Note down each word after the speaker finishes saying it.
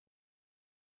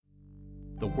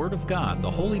The Word of God, the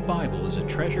Holy Bible, is a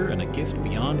treasure and a gift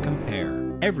beyond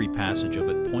compare. Every passage of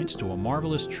it points to a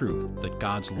marvelous truth that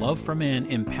God's love for man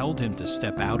impelled him to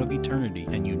step out of eternity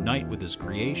and unite with his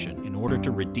creation in order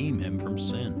to redeem him from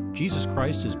sin. Jesus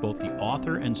Christ is both the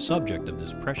author and subject of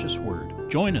this precious Word.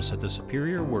 Join us at the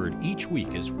Superior Word each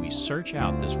week as we search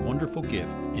out this wonderful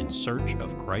gift in search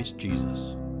of Christ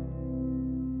Jesus.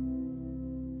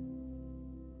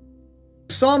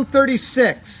 Psalm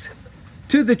 36.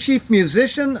 To the chief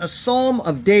musician, a psalm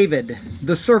of David,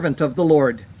 the servant of the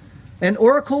Lord. An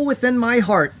oracle within my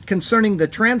heart concerning the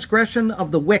transgression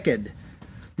of the wicked.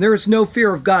 There is no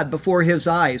fear of God before his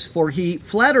eyes, for he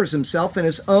flatters himself in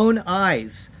his own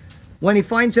eyes. When he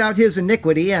finds out his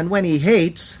iniquity, and when he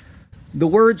hates, the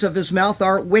words of his mouth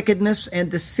are wickedness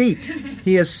and deceit.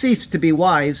 He has ceased to be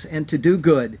wise and to do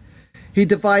good. He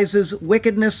devises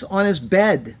wickedness on his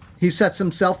bed. He sets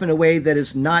himself in a way that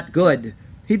is not good.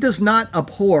 He does not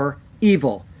abhor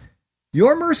evil.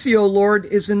 Your mercy, O Lord,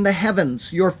 is in the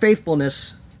heavens. Your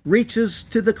faithfulness reaches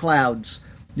to the clouds.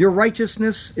 Your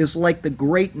righteousness is like the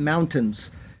great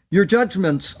mountains. Your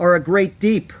judgments are a great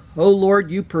deep. O Lord,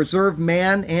 you preserve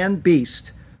man and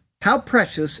beast. How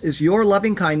precious is your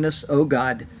loving kindness, O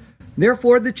God.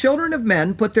 Therefore the children of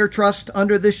men put their trust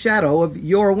under the shadow of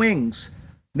your wings.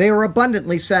 They are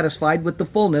abundantly satisfied with the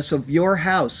fullness of your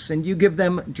house, and you give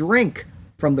them drink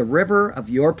from the river of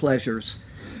your pleasures.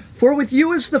 For with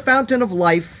you is the fountain of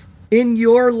life. In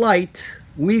your light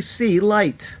we see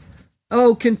light.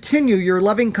 Oh, continue your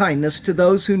loving kindness to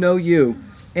those who know you,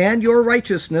 and your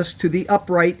righteousness to the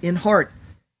upright in heart.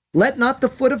 Let not the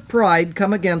foot of pride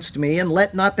come against me, and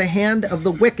let not the hand of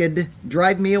the wicked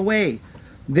drive me away.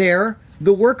 There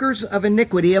the workers of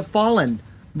iniquity have fallen.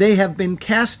 They have been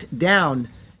cast down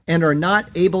and are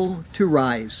not able to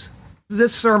rise.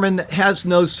 This sermon has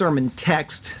no sermon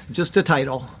text, just a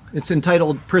title. It's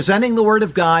entitled, Presenting the Word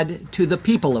of God to the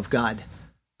People of God.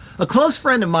 A close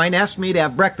friend of mine asked me to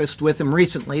have breakfast with him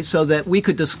recently so that we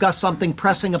could discuss something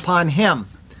pressing upon him.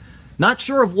 Not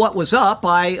sure of what was up,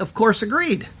 I of course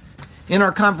agreed. In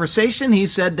our conversation, he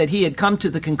said that he had come to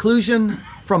the conclusion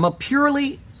from a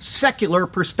purely secular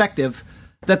perspective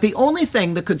that the only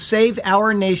thing that could save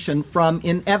our nation from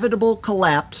inevitable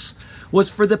collapse was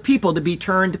for the people to be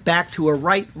turned back to a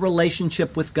right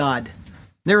relationship with God.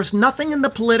 There is nothing in the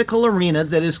political arena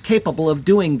that is capable of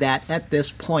doing that at this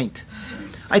point.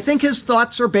 I think his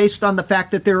thoughts are based on the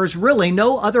fact that there is really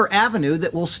no other avenue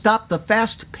that will stop the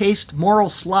fast-paced moral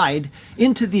slide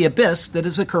into the abyss that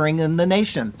is occurring in the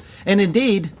nation, and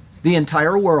indeed, the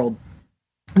entire world.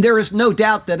 There is no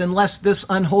doubt that unless this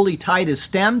unholy tide is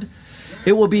stemmed,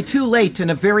 it will be too late in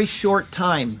a very short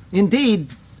time. Indeed,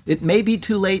 it may be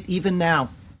too late even now.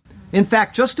 In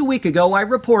fact, just a week ago, I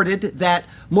reported that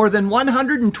more than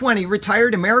 120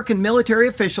 retired American military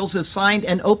officials have signed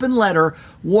an open letter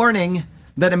warning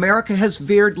that America has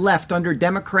veered left under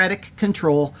Democratic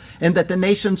control and that the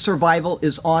nation's survival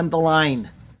is on the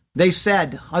line. They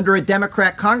said, under a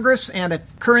Democrat Congress and a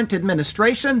current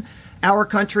administration, our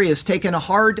country has taken a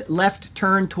hard left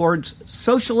turn towards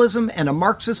socialism and a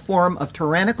Marxist form of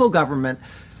tyrannical government,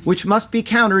 which must be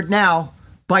countered now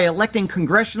by electing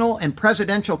congressional and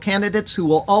presidential candidates who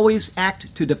will always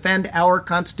act to defend our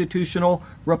constitutional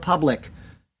republic.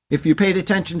 If you paid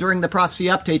attention during the prophecy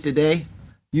update today,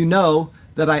 you know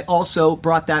that I also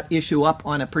brought that issue up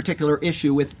on a particular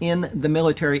issue within the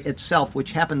military itself,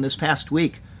 which happened this past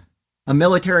week. A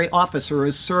military officer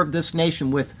has served this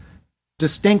nation with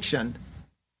distinction,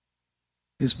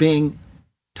 is being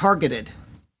targeted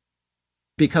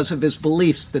because of his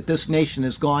beliefs that this nation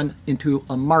has gone into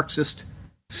a Marxist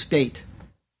state.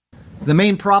 The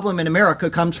main problem in America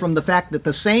comes from the fact that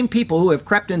the same people who have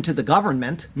crept into the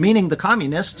government, meaning the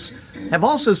communists, have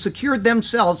also secured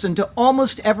themselves into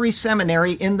almost every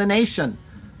seminary in the nation.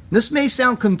 This may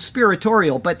sound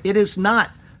conspiratorial, but it is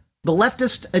not. The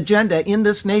leftist agenda in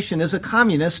this nation is a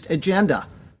communist agenda.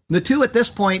 The two at this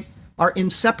point are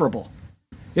inseparable.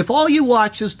 If all you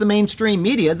watch is the mainstream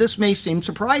media, this may seem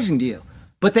surprising to you.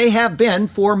 But they have been,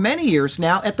 for many years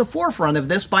now, at the forefront of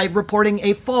this by reporting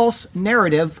a false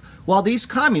narrative, while these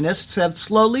communists have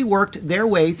slowly worked their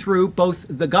way through both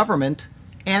the government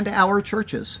and our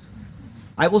churches.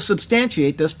 I will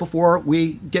substantiate this before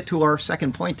we get to our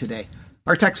second point today.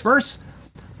 Our text verse,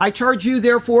 I charge you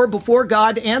therefore before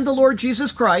God and the Lord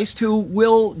Jesus Christ, who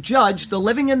will judge the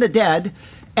living and the dead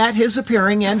at his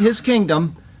appearing and his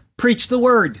kingdom, preach the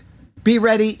word. Be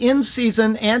ready in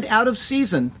season and out of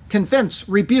season. Convince,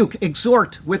 rebuke,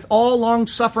 exhort with all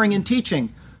long-suffering and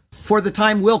teaching. For the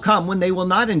time will come when they will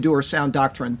not endure sound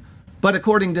doctrine, but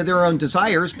according to their own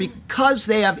desires, because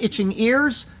they have itching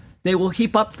ears, they will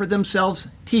heap up for themselves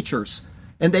teachers,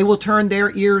 and they will turn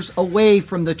their ears away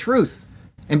from the truth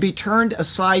and be turned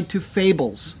aside to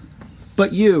fables.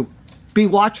 But you, be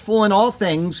watchful in all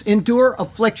things, endure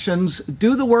afflictions,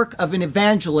 do the work of an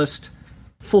evangelist,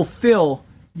 fulfill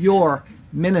your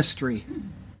ministry.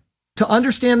 To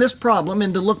understand this problem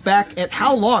and to look back at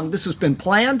how long this has been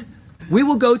planned, we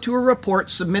will go to a report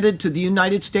submitted to the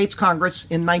United States Congress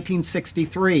in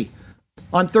 1963.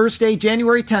 On Thursday,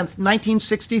 January 10th,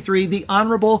 1963, the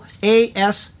Honorable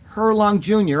A.S. Herlong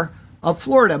Jr. of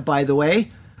Florida, by the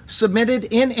way, submitted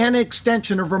in an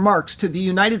extension of remarks to the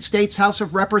United States House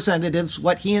of Representatives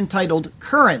what he entitled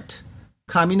Current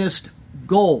Communist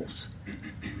Goals.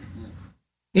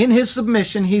 In his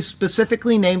submission, he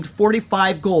specifically named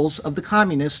 45 goals of the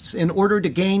communists in order to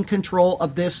gain control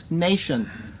of this nation.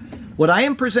 What I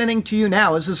am presenting to you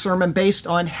now is a sermon based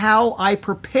on how I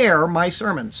prepare my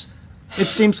sermons. It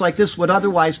seems like this would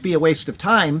otherwise be a waste of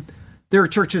time. There are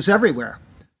churches everywhere.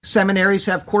 Seminaries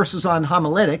have courses on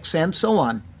homiletics and so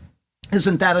on.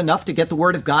 Isn't that enough to get the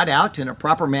Word of God out in a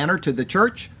proper manner to the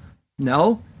church?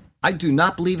 No, I do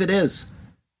not believe it is.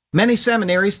 Many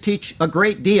seminaries teach a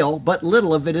great deal, but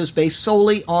little of it is based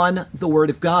solely on the Word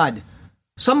of God.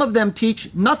 Some of them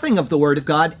teach nothing of the Word of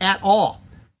God at all,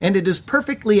 and it is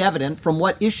perfectly evident from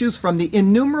what issues from the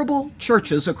innumerable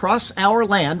churches across our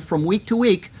land from week to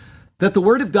week that the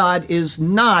Word of God is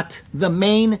not the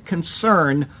main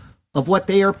concern of what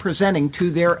they are presenting to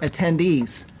their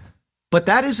attendees. But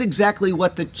that is exactly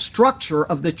what the structure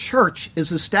of the church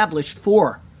is established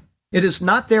for. It is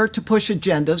not there to push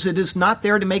agendas. It is not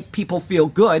there to make people feel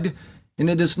good. And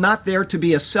it is not there to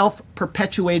be a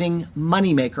self-perpetuating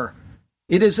moneymaker.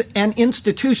 It is an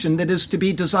institution that is to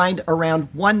be designed around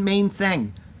one main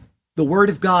thing, the Word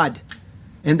of God.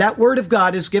 And that Word of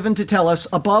God is given to tell us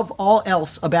above all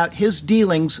else about His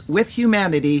dealings with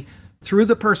humanity through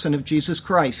the person of Jesus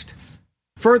Christ.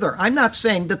 Further, I'm not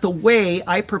saying that the way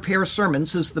I prepare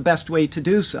sermons is the best way to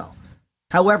do so.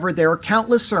 However, there are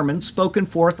countless sermons spoken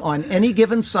forth on any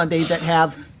given Sunday that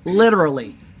have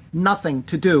literally nothing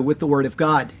to do with the Word of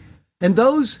God. And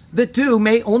those that do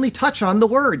may only touch on the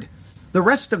Word. The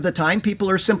rest of the time, people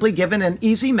are simply given an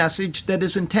easy message that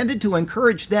is intended to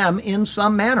encourage them in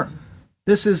some manner.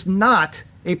 This is not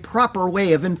a proper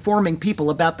way of informing people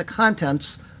about the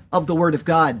contents of the Word of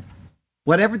God.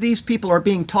 Whatever these people are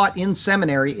being taught in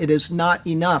seminary, it is not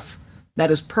enough. That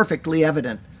is perfectly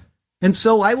evident. And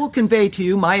so I will convey to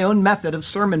you my own method of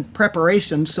sermon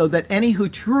preparation so that any who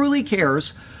truly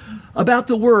cares about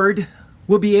the Word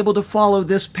will be able to follow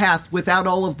this path without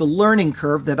all of the learning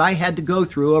curve that I had to go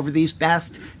through over these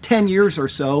past 10 years or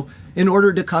so in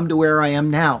order to come to where I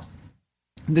am now.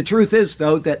 The truth is,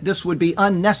 though, that this would be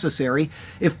unnecessary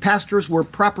if pastors were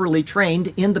properly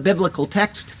trained in the biblical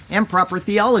text and proper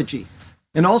theology,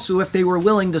 and also if they were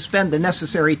willing to spend the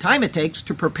necessary time it takes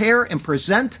to prepare and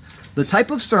present the type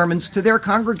of sermons to their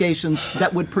congregations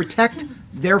that would protect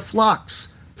their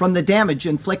flocks from the damage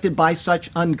inflicted by such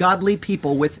ungodly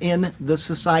people within the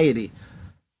society.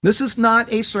 This is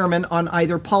not a sermon on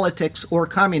either politics or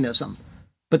communism,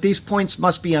 but these points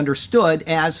must be understood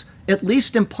as, at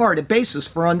least in part, a basis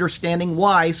for understanding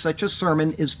why such a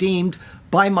sermon is deemed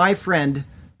by my friend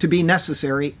to be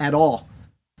necessary at all.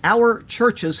 Our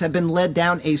churches have been led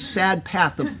down a sad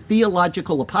path of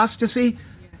theological apostasy,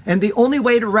 and the only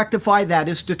way to rectify that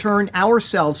is to turn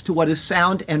ourselves to what is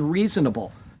sound and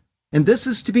reasonable. And this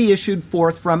is to be issued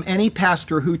forth from any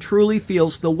pastor who truly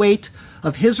feels the weight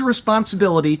of his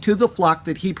responsibility to the flock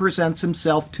that he presents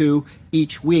himself to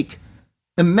each week.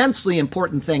 Immensely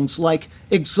important things like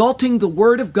exalting the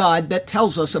Word of God that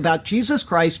tells us about Jesus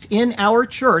Christ in our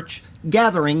church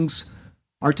gatherings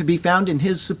are to be found in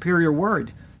His superior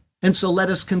Word. And so let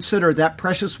us consider that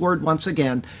precious Word once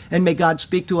again, and may God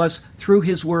speak to us through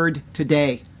His Word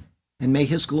today, and may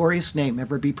His glorious name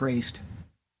ever be praised.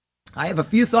 I have a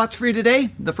few thoughts for you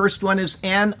today. The first one is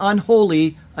an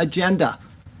unholy agenda.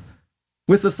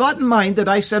 With the thought in mind that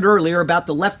I said earlier about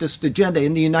the leftist agenda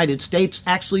in the United States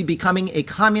actually becoming a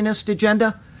communist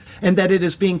agenda, and that it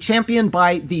is being championed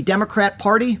by the Democrat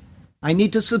Party, I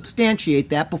need to substantiate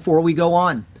that before we go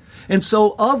on. And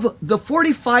so of the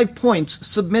 45 points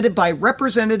submitted by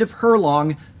Representative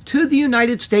Herlong to the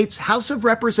United States House of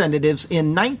Representatives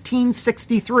in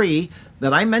 1963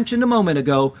 that I mentioned a moment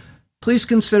ago, please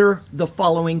consider the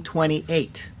following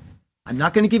 28. I'm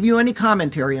not going to give you any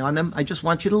commentary on them. I just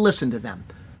want you to listen to them.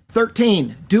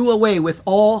 13, do away with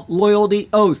all loyalty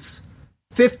oaths.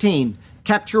 15,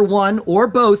 capture one or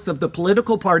both of the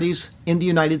political parties in the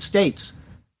United States.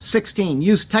 16,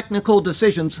 use technical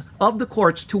decisions of the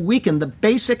courts to weaken the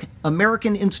basic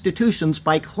American institutions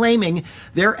by claiming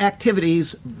their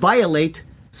activities violate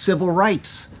civil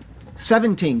rights.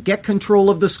 17, get control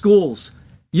of the schools.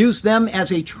 Use them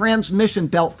as a transmission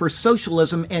belt for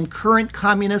socialism and current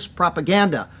communist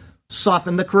propaganda.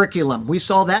 Soften the curriculum. We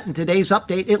saw that in today's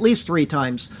update at least 3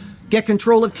 times. Get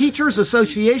control of teachers,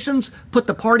 associations, put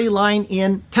the party line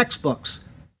in textbooks.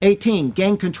 18,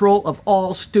 gain control of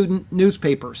all student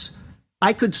newspapers.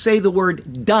 I could say the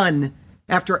word done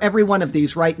after every one of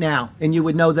these right now, and you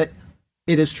would know that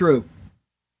it is true.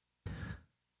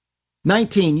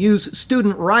 19, use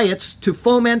student riots to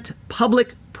foment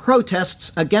public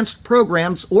protests against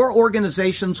programs or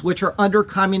organizations which are under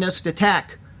communist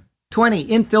attack. 20,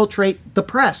 infiltrate the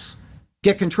press.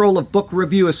 Get control of book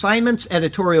review assignments,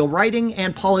 editorial writing,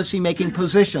 and policy-making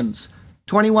positions.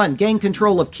 21, gain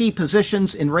control of key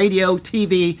positions in radio,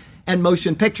 TV, and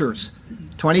motion pictures.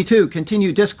 22,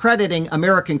 continue discrediting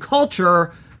American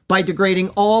culture by degrading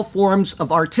all forms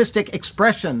of artistic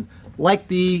expression, like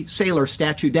the sailor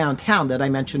statue downtown that I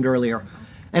mentioned earlier.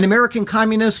 An American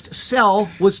communist cell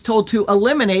was told to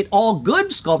eliminate all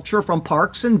good sculpture from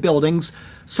parks and buildings,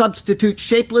 substitute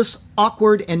shapeless,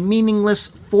 awkward, and meaningless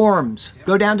forms.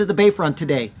 Go down to the Bayfront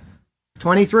today.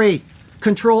 23,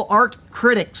 control art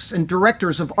critics and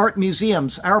directors of art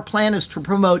museums. Our plan is to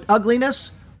promote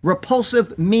ugliness,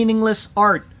 repulsive, meaningless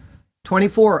art.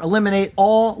 24, eliminate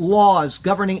all laws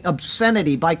governing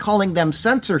obscenity by calling them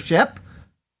censorship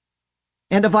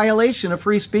and a violation of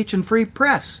free speech and free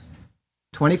press.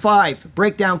 25,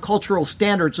 break down cultural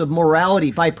standards of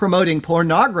morality by promoting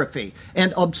pornography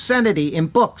and obscenity in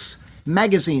books,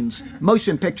 magazines,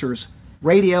 motion pictures,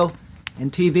 radio,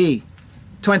 and TV.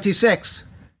 26,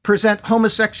 present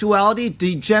homosexuality,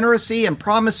 degeneracy, and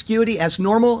promiscuity as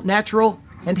normal, natural,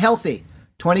 and healthy.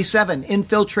 27,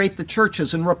 infiltrate the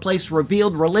churches and replace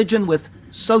revealed religion with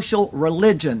social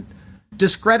religion.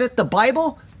 Discredit the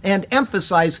Bible and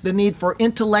emphasize the need for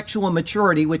intellectual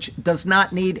maturity, which does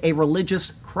not need a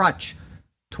religious crutch.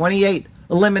 28,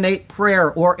 eliminate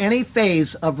prayer or any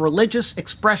phase of religious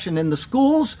expression in the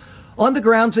schools on the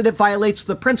grounds that it violates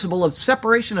the principle of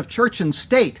separation of church and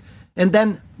state. And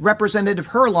then Representative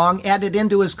Herlong added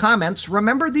into his comments,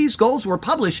 remember these goals were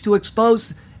published to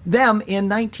expose them in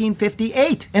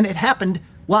 1958, and it happened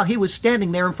while he was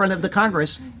standing there in front of the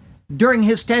Congress during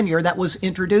his tenure that was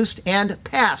introduced and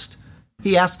passed.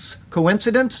 He asks,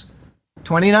 coincidence?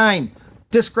 29,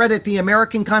 discredit the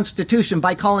American Constitution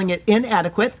by calling it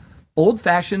inadequate,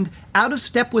 old-fashioned, out of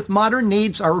step with modern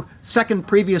needs. Our second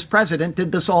previous president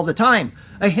did this all the time.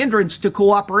 A hindrance to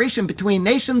cooperation between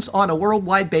nations on a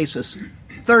worldwide basis.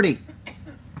 30,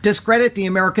 discredit the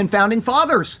American founding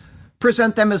fathers.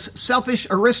 Present them as selfish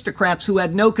aristocrats who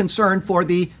had no concern for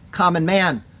the common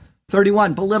man.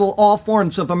 31, belittle all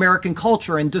forms of American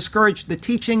culture and discourage the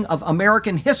teaching of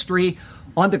American history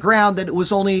on the ground that it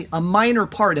was only a minor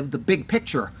part of the big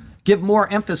picture. Give more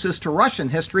emphasis to Russian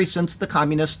history since the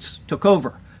communists took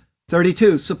over.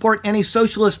 32, support any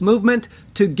socialist movement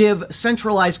to give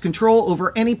centralized control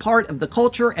over any part of the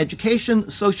culture, education,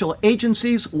 social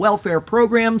agencies, welfare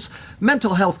programs,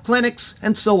 mental health clinics,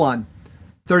 and so on.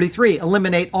 33,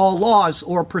 eliminate all laws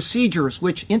or procedures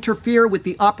which interfere with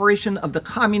the operation of the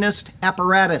communist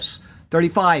apparatus.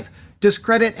 35,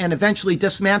 discredit and eventually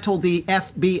dismantle the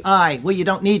FBI. Well, you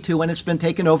don't need to when it's been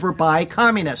taken over by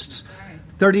communists.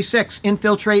 36,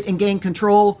 infiltrate and gain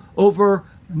control over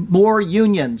more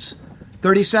unions.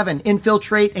 37,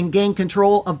 infiltrate and gain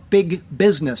control of big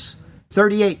business.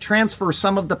 38, transfer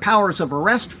some of the powers of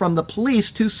arrest from the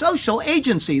police to social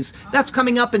agencies. That's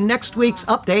coming up in next week's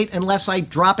update unless I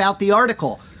drop out the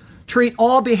article. Treat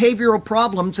all behavioral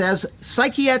problems as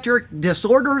psychiatric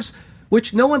disorders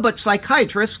which no one but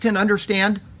psychiatrists can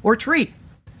understand or treat.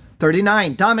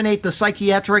 39, dominate the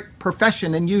psychiatric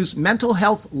profession and use mental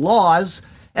health laws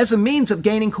as a means of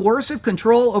gaining coercive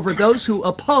control over those who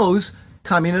oppose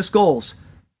communist goals.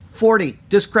 40,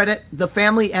 discredit the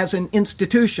family as an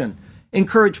institution.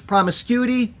 Encourage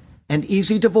promiscuity and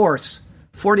easy divorce.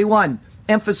 41,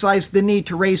 emphasize the need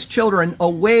to raise children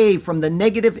away from the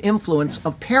negative influence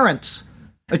of parents.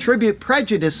 Attribute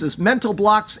prejudices, mental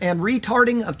blocks, and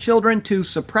retarding of children to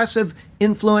suppressive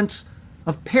influence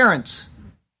of parents.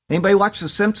 Anybody watch The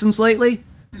Simpsons lately?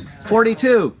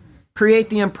 42, create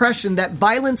the impression that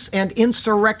violence and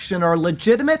insurrection are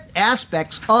legitimate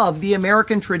aspects of the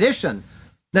American tradition.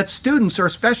 That students or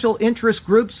special interest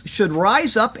groups should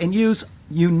rise up and use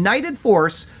united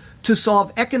force to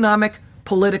solve economic,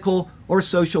 political, or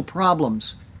social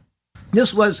problems.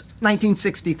 This was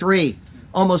 1963,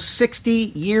 almost 60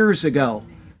 years ago.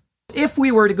 If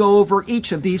we were to go over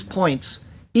each of these points,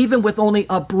 even with only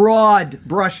a broad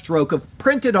brushstroke of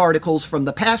printed articles from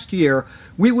the past year,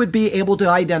 we would be able to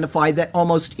identify that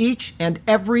almost each and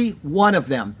every one of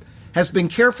them has been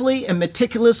carefully and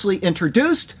meticulously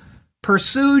introduced,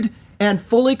 pursued, and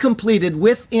fully completed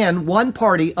within one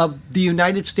party of the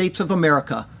United States of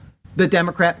America, the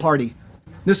Democrat Party.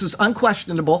 This is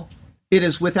unquestionable, it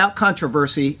is without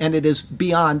controversy, and it is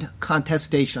beyond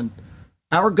contestation.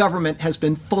 Our government has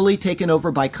been fully taken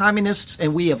over by communists,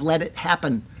 and we have let it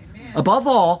happen. Amen. Above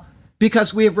all,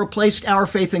 because we have replaced our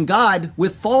faith in God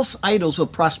with false idols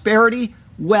of prosperity,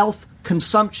 wealth,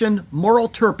 consumption, moral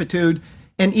turpitude,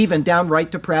 and even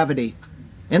downright depravity.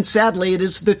 And sadly, it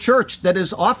is the church that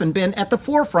has often been at the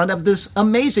forefront of this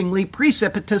amazingly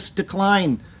precipitous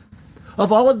decline.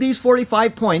 Of all of these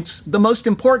 45 points, the most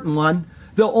important one,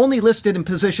 though only listed in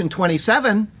position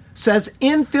 27, says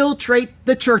infiltrate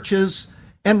the churches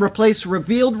and replace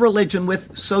revealed religion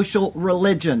with social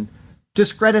religion,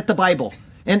 discredit the Bible,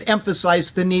 and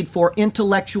emphasize the need for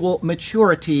intellectual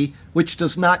maturity, which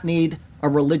does not need a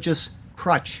religious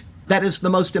crutch. That is the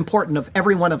most important of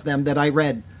every one of them that I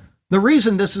read. The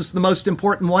reason this is the most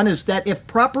important one is that if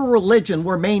proper religion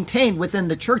were maintained within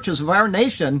the churches of our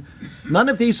nation, none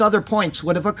of these other points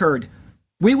would have occurred.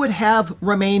 We would have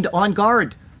remained on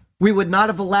guard. We would not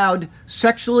have allowed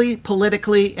sexually,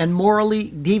 politically, and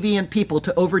morally deviant people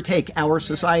to overtake our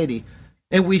society.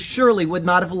 And we surely would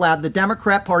not have allowed the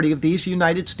Democrat Party of these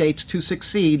United States to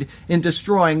succeed in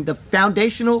destroying the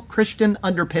foundational Christian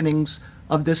underpinnings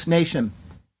of this nation.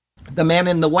 The man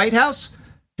in the White House,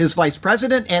 his vice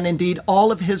president, and indeed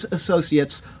all of his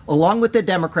associates, along with the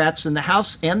Democrats in the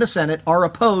House and the Senate, are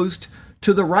opposed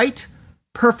to the right,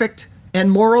 perfect,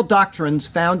 and moral doctrines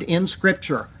found in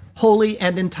Scripture, wholly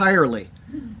and entirely.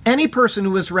 Any person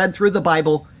who has read through the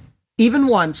Bible, even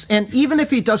once, and even if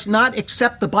he does not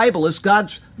accept the Bible as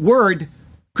God's word,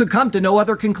 could come to no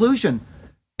other conclusion.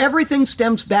 Everything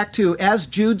stems back to, as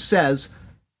Jude says,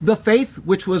 the faith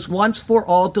which was once for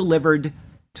all delivered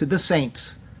to the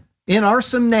saints. In our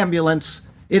somnambulance,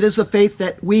 it is a faith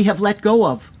that we have let go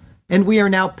of, and we are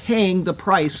now paying the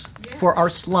price for our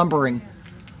slumbering.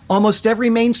 Almost every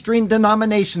mainstream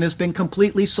denomination has been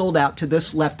completely sold out to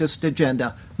this leftist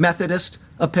agenda. Methodist,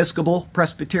 Episcopal,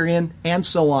 Presbyterian, and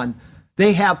so on.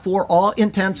 They have, for all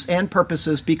intents and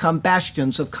purposes, become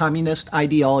bastions of communist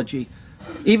ideology.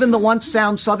 Even the once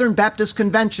sound Southern Baptist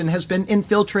Convention has been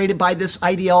infiltrated by this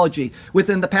ideology.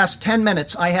 Within the past 10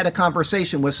 minutes, I had a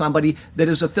conversation with somebody that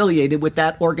is affiliated with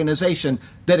that organization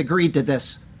that agreed to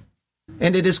this.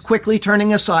 And it is quickly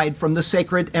turning aside from the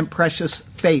sacred and precious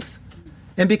faith.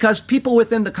 And because people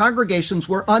within the congregations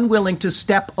were unwilling to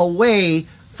step away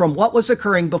from what was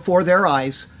occurring before their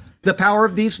eyes, the power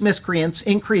of these miscreants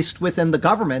increased within the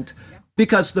government,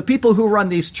 because the people who run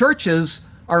these churches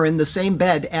are in the same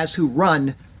bed as who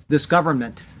run this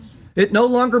government. It no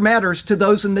longer matters to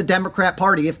those in the Democrat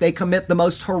Party if they commit the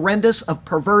most horrendous of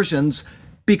perversions,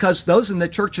 because those in the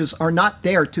churches are not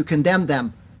there to condemn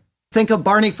them. Think of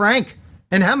Barney Frank.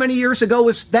 And how many years ago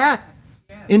was that?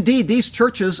 Indeed, these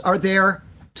churches are there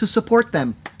to support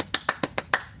them.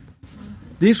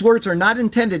 These words are not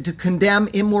intended to condemn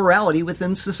immorality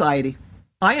within society.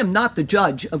 I am not the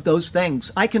judge of those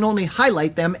things. I can only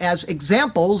highlight them as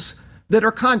examples that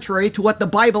are contrary to what the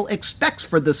Bible expects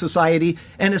for the society,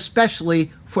 and especially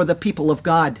for the people of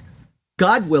God.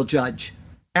 God will judge.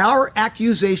 Our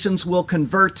accusations will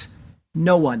convert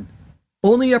no one.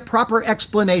 Only a proper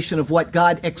explanation of what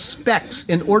God expects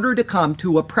in order to come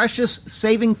to a precious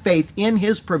saving faith in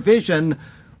his provision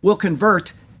will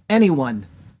convert anyone.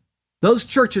 Those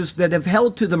churches that have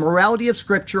held to the morality of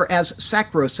Scripture as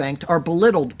sacrosanct are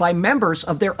belittled by members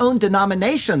of their own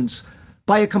denominations,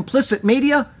 by a complicit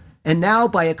media, and now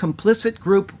by a complicit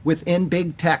group within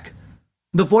big tech.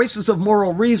 The voices of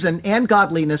moral reason and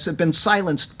godliness have been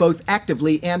silenced both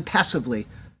actively and passively.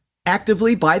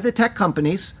 Actively by the tech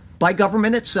companies, by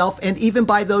government itself, and even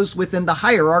by those within the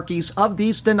hierarchies of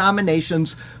these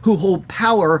denominations who hold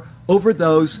power over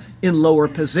those in lower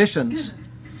positions.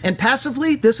 And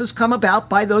passively, this has come about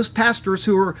by those pastors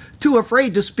who are too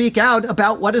afraid to speak out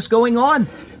about what is going on.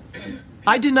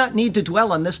 I do not need to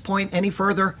dwell on this point any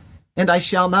further, and I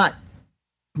shall not.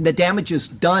 The damage is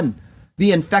done.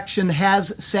 The infection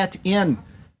has set in.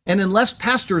 And unless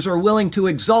pastors are willing to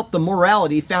exalt the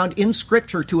morality found in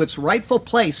Scripture to its rightful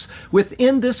place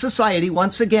within this society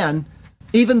once again,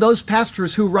 even those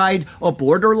pastors who ride a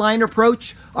borderline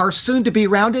approach are soon to be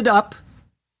rounded up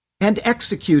and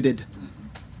executed.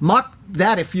 Mock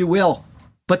that if you will,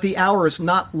 but the hour is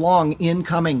not long in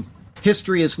coming.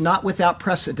 History is not without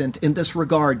precedent in this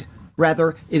regard.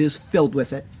 Rather, it is filled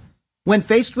with it. When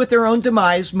faced with their own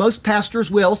demise, most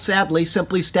pastors will, sadly,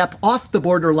 simply step off the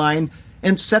borderline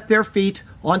and set their feet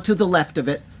onto the left of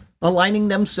it, aligning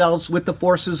themselves with the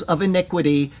forces of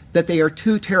iniquity that they are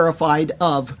too terrified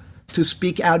of to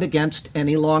speak out against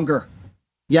any longer.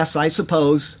 Yes, I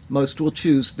suppose most will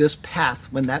choose this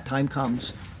path when that time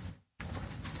comes.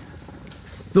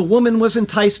 The woman was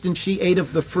enticed and she ate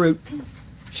of the fruit.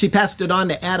 She passed it on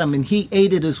to Adam and he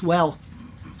ate it as well.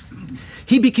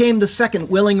 He became the second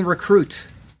willing recruit,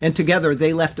 and together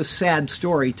they left a sad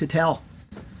story to tell.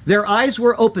 Their eyes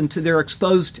were opened to their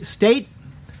exposed state.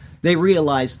 They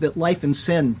realized that life in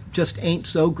sin just ain't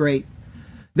so great.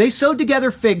 They sewed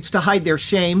together figs to hide their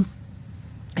shame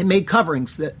and made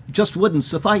coverings that just wouldn't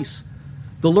suffice.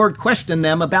 The Lord questioned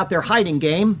them about their hiding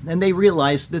game, and they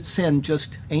realized that sin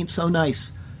just ain't so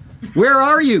nice. "Where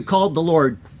are you?" called the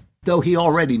Lord, though he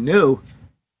already knew.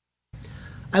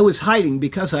 I was hiding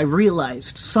because I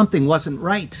realized something wasn't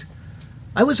right.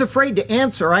 I was afraid to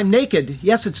answer. I'm naked.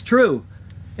 Yes, it's true.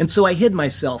 And so I hid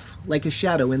myself like a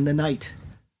shadow in the night.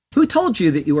 Who told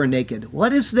you that you were naked?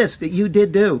 What is this that you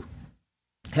did do?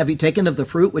 Have you taken of the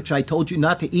fruit which I told you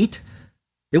not to eat?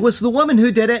 It was the woman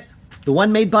who did it, the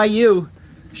one made by you.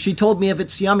 She told me of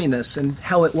its yumminess and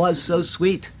how it was so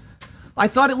sweet. I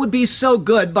thought it would be so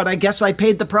good, but I guess I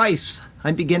paid the price.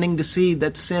 I'm beginning to see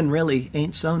that sin really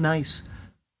ain't so nice.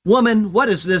 Woman, what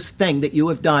is this thing that you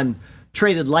have done?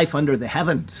 Traded life under the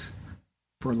heavens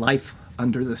for life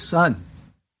under the sun.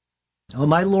 Oh,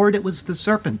 my Lord, it was the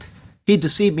serpent. He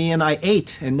deceived me and I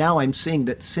ate, and now I'm seeing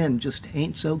that sin just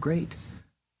ain't so great.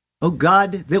 Oh,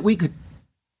 God, that we could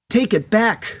take it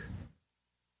back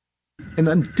and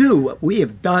undo what we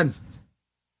have done.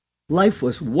 Life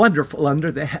was wonderful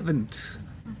under the heavens,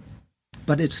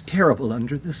 but it's terrible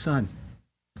under the sun.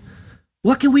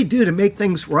 What can we do to make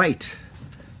things right?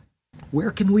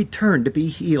 Where can we turn to be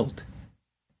healed?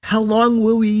 How long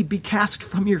will we be cast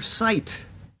from your sight?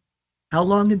 How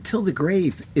long until the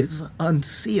grave is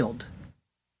unsealed?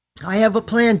 I have a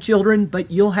plan, children,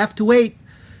 but you'll have to wait.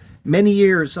 Many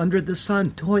years under the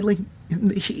sun, toiling in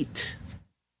the heat.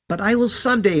 But I will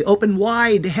someday open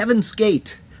wide heaven's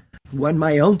gate, when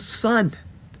my own son,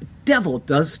 the devil,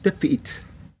 does defeat.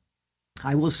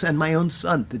 I will send my own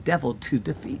son, the devil, to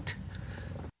defeat.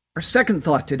 Our second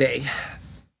thought today,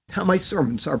 how my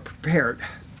sermons are prepared.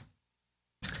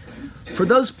 For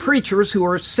those preachers who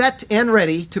are set and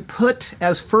ready to put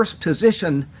as first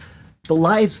position the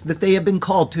lives that they have been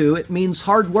called to, it means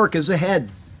hard work is ahead.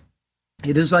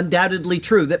 It is undoubtedly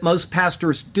true that most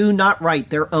pastors do not write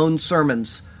their own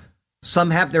sermons.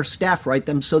 Some have their staff write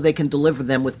them so they can deliver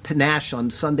them with panache on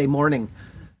Sunday morning.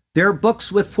 There are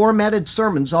books with formatted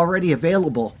sermons already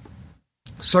available.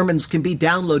 Sermons can be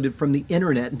downloaded from the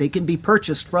internet. They can be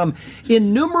purchased from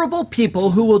innumerable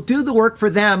people who will do the work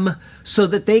for them so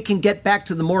that they can get back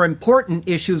to the more important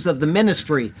issues of the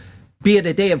ministry, be it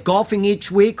a day of golfing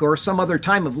each week or some other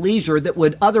time of leisure that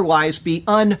would otherwise be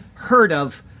unheard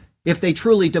of if they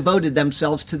truly devoted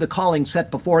themselves to the calling set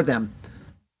before them.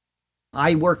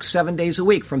 I work 7 days a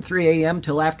week from 3 a.m.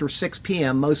 till after 6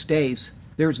 p.m. most days.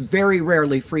 There's very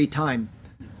rarely free time.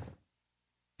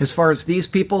 As far as these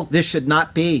people, this should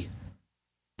not be.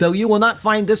 Though you will not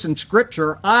find this in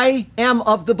Scripture, I am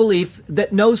of the belief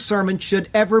that no sermon should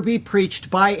ever be preached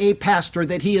by a pastor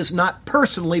that he has not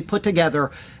personally put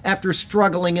together after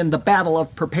struggling in the battle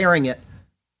of preparing it.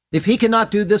 If he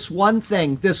cannot do this one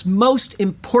thing, this most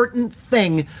important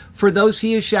thing for those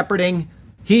he is shepherding,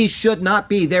 he should not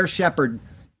be their shepherd.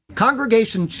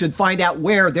 Congregations should find out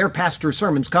where their pastor's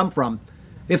sermons come from.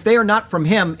 If they are not from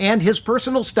him and his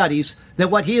personal studies, then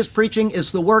what he is preaching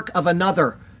is the work of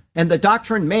another, and the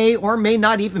doctrine may or may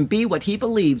not even be what he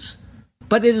believes.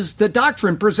 But it is the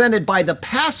doctrine presented by the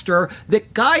pastor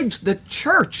that guides the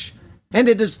church, and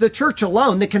it is the church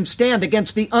alone that can stand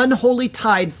against the unholy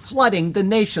tide flooding the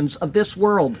nations of this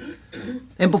world.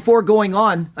 And before going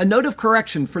on, a note of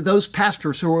correction for those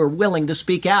pastors who are willing to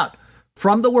speak out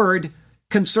from the word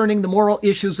concerning the moral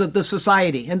issues of the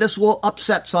society. And this will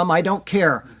upset some, I don't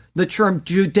care. The term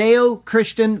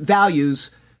Judeo-Christian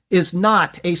values is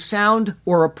not a sound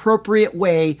or appropriate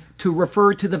way to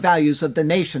refer to the values of the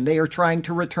nation they are trying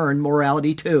to return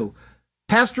morality to.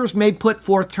 Pastors may put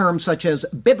forth terms such as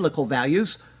biblical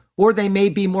values, or they may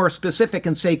be more specific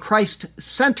and say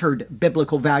Christ-centered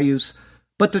biblical values.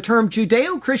 But the term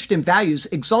Judeo-Christian values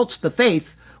exalts the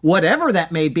faith, whatever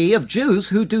that may be, of Jews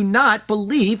who do not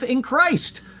believe in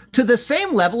Christ, to the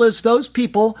same level as those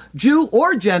people, Jew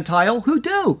or Gentile, who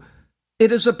do.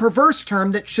 It is a perverse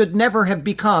term that should never have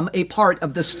become a part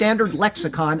of the standard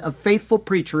lexicon of faithful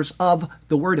preachers of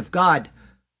the Word of God.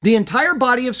 The entire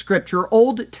body of Scripture,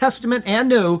 Old Testament and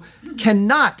New,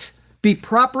 cannot be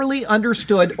properly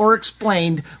understood or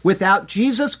explained without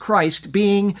Jesus Christ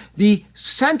being the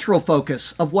central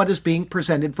focus of what is being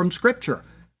presented from Scripture.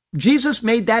 Jesus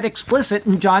made that explicit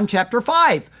in John chapter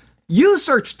 5. you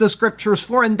search the Scriptures,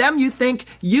 for in them you think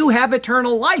you have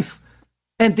eternal life.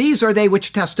 And these are they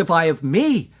which testify of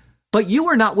me. But you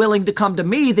are not willing to come to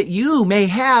me that you may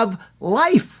have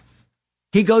life.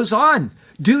 He goes on,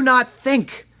 do not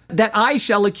think that I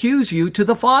shall accuse you to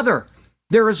the Father.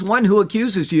 There is one who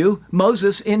accuses you,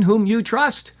 Moses, in whom you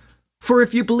trust. For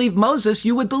if you believe Moses,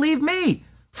 you would believe me,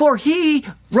 for he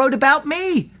wrote about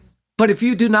me. But if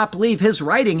you do not believe his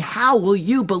writing, how will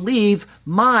you believe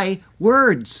my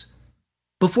words?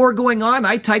 Before going on,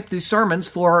 I typed these sermons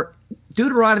for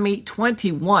Deuteronomy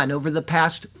 21 over the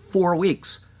past 4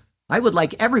 weeks. I would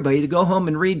like everybody to go home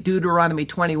and read Deuteronomy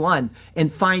 21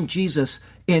 and find Jesus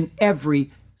in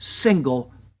every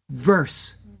single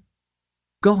verse.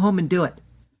 Go home and do it.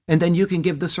 And then you can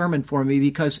give the sermon for me,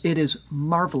 because it is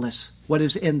marvelous what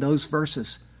is in those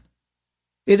verses.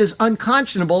 It is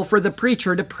unconscionable for the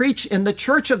preacher to preach in the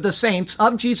church of the saints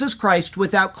of Jesus Christ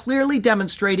without clearly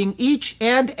demonstrating each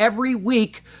and every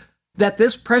week that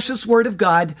this precious word of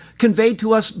God, conveyed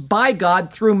to us by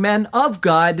God through men of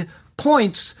God,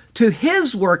 points to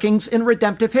his workings in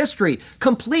redemptive history,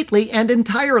 completely and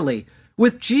entirely,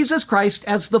 with Jesus Christ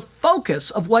as the focus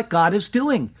of what God is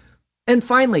doing. And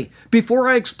finally, before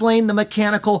I explain the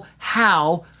mechanical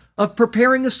how of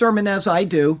preparing a sermon as I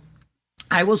do,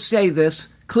 I will say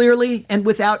this clearly and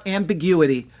without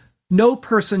ambiguity. No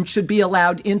person should be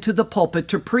allowed into the pulpit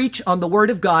to preach on the Word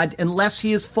of God unless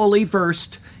he is fully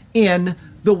versed in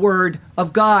the Word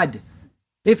of God.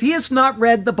 If he has not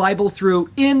read the Bible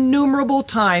through innumerable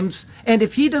times, and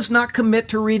if he does not commit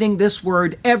to reading this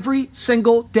word every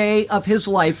single day of his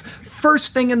life,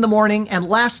 first thing in the morning and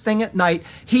last thing at night,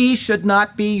 he should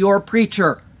not be your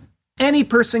preacher. Any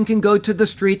person can go to the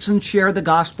streets and share the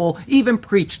gospel, even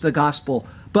preach the gospel.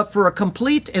 But for a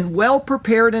complete and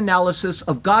well-prepared analysis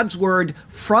of God's word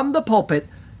from the pulpit,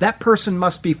 that person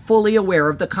must be fully aware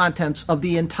of the contents of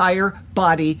the entire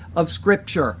body of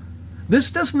Scripture. This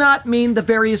does not mean the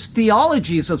various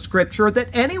theologies of Scripture that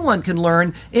anyone can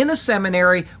learn in a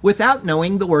seminary without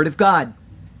knowing the Word of God.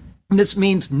 This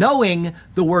means knowing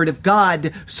the Word of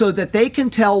God so that they can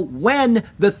tell when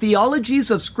the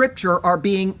theologies of Scripture are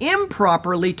being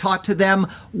improperly taught to them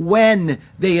when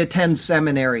they attend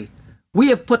seminary. We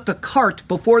have put the cart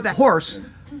before the horse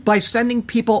by sending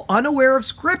people unaware of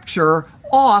Scripture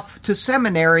off to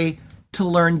seminary to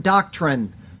learn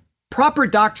doctrine. Proper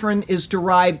doctrine is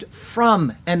derived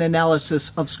from an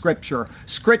analysis of Scripture.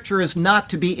 Scripture is not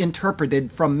to be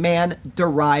interpreted from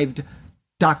man-derived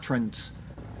doctrines.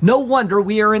 No wonder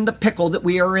we are in the pickle that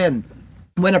we are in.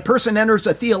 When a person enters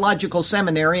a theological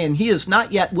seminary and he is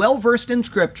not yet well-versed in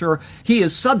Scripture, he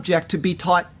is subject to be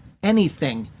taught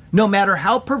anything, no matter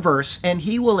how perverse, and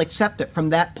he will accept it from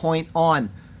that point on.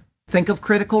 Think of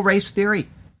critical race theory.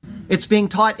 It's being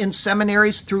taught in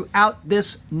seminaries throughout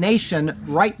this nation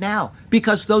right now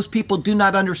because those people do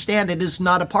not understand it is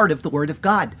not a part of the Word of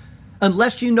God.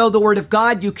 Unless you know the Word of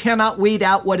God, you cannot weed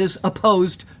out what is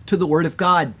opposed to the Word of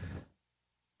God.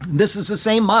 This is the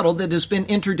same model that has been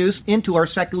introduced into our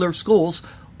secular schools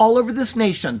all over this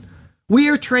nation. We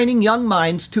are training young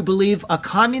minds to believe a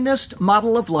communist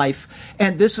model of life,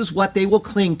 and this is what they will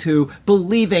cling to,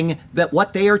 believing that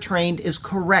what they are trained is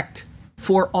correct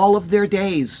for all of their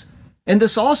days. And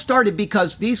this all started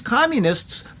because these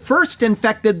communists first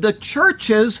infected the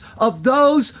churches of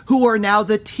those who are now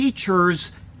the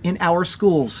teachers in our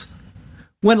schools.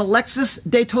 When Alexis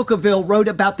de Tocqueville wrote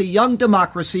about the young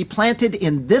democracy planted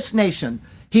in this nation,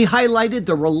 he highlighted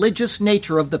the religious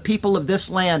nature of the people of this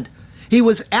land. He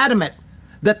was adamant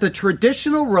that the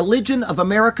traditional religion of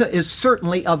America is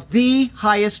certainly of the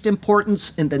highest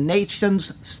importance in the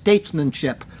nation's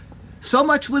statesmanship. So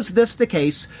much was this the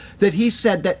case that he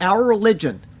said that our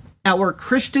religion, our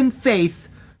Christian faith,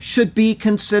 should be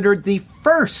considered the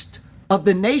first of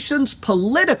the nation's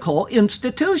political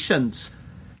institutions.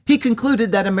 He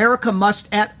concluded that America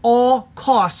must at all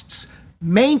costs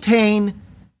maintain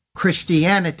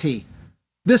Christianity.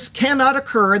 This cannot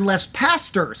occur unless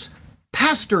pastors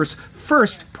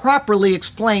first properly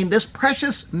explain this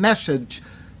precious message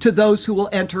to those who will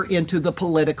enter into the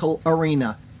political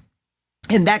arena.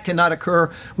 And that cannot occur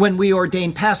when we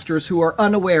ordain pastors who are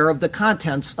unaware of the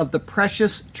contents of the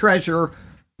precious treasure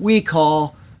we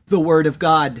call the Word of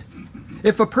God.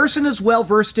 If a person is well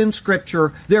versed in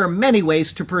Scripture, there are many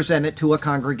ways to present it to a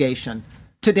congregation.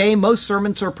 Today, most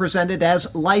sermons are presented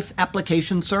as life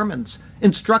application sermons,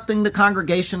 instructing the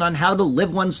congregation on how to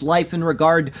live one's life in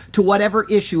regard to whatever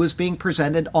issue is being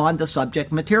presented on the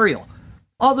subject material.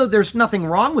 Although there's nothing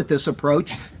wrong with this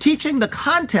approach, teaching the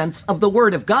contents of the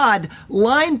Word of God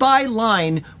line by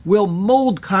line will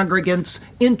mold congregants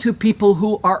into people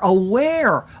who are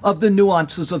aware of the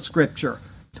nuances of Scripture.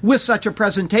 With such a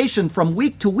presentation from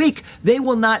week to week, they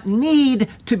will not need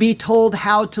to be told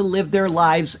how to live their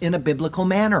lives in a biblical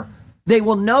manner. They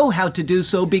will know how to do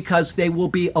so because they will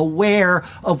be aware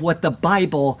of what the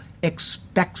Bible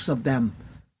expects of them.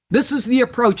 This is the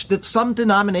approach that some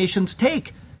denominations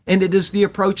take, and it is the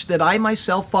approach that I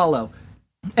myself follow.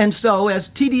 And so, as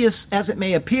tedious as it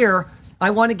may appear, I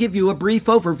want to give you a brief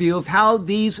overview of how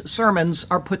these sermons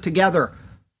are put together.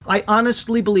 I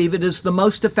honestly believe it is the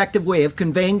most effective way of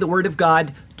conveying the Word of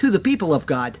God to the people of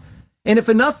God. And if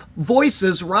enough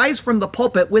voices rise from the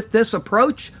pulpit with this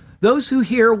approach, those who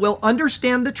hear will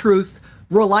understand the truth,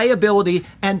 reliability,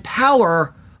 and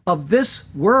power of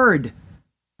this Word.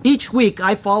 Each week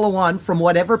I follow on from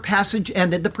whatever passage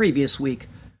ended the previous week.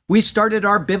 We started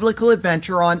our biblical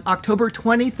adventure on October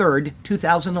 23rd,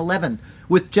 2011,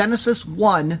 with Genesis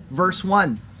 1, verse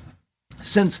 1.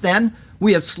 Since then,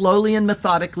 we have slowly and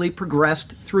methodically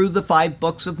progressed through the 5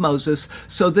 books of Moses,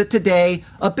 so that today,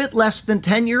 a bit less than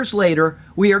 10 years later,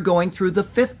 we are going through the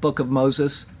 5th book of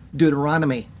Moses,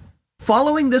 Deuteronomy.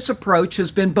 Following this approach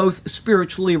has been both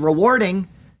spiritually rewarding,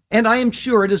 and I am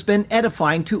sure it has been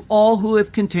edifying to all who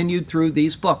have continued through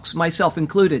these books, myself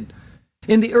included.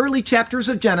 In the early chapters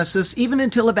of Genesis, even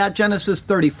until about Genesis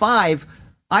 35,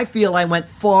 I feel I went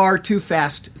far too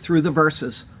fast through the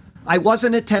verses. I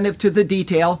wasn't attentive to the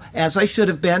detail, as I should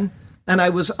have been, and I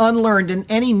was unlearned in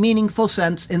any meaningful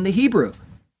sense in the Hebrew.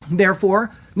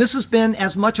 Therefore, this has been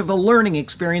as much of a learning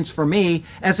experience for me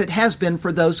as it has been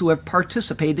for those who have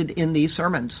participated in these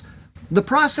sermons. The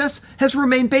process has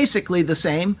remained basically the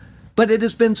same, but it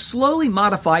has been slowly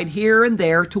modified here and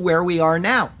there to where we are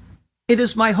now. It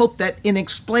is my hope that in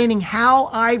explaining how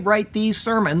I write these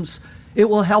sermons, it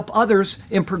will help others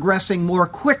in progressing more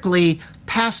quickly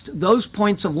past those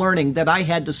points of learning that I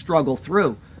had to struggle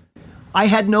through. I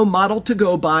had no model to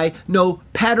go by, no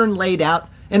pattern laid out,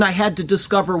 and I had to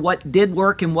discover what did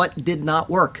work and what did not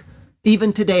work.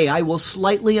 Even today, I will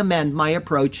slightly amend my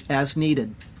approach as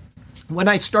needed. When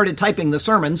I started typing the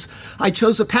sermons, I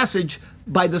chose a passage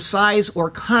by the size or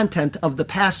content of the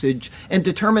passage and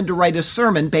determined to write a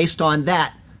sermon based on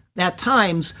that. At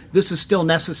times, this is still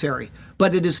necessary,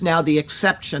 but it is now the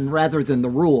exception rather than the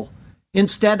rule.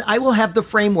 Instead, I will have the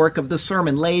framework of the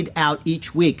sermon laid out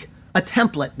each week, a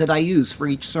template that I use for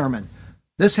each sermon.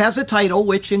 This has a title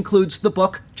which includes the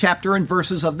book, chapter, and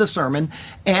verses of the sermon,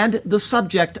 and the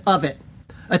subject of it.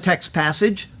 A text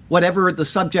passage, whatever the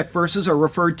subject verses are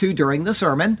referred to during the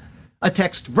sermon. A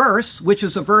text verse, which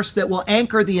is a verse that will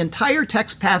anchor the entire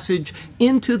text passage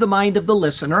into the mind of the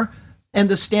listener, and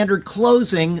the standard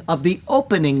closing of the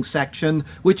opening section,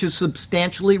 which is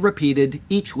substantially repeated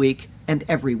each week and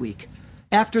every week.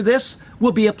 After this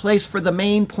will be a place for the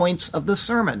main points of the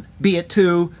sermon, be it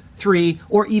 2, 3,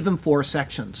 or even 4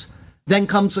 sections. Then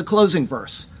comes a closing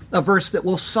verse, a verse that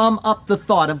will sum up the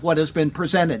thought of what has been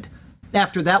presented.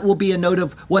 After that will be a note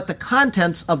of what the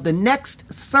contents of the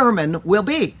next sermon will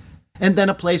be. And then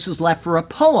a place is left for a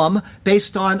poem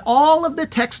based on all of the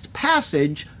text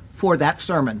passage for that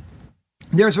sermon.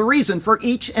 There's a reason for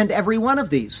each and every one of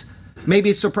these.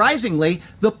 Maybe surprisingly,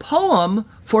 the poem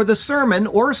for the sermon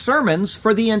or sermons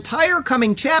for the entire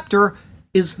coming chapter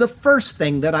is the first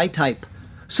thing that I type.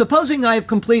 Supposing I have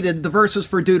completed the verses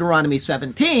for Deuteronomy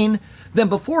 17, then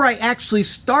before I actually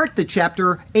start the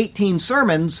chapter 18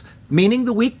 sermons, meaning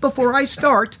the week before I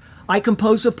start, I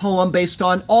compose a poem based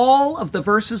on all of the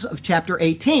verses of chapter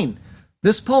 18.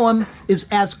 This poem is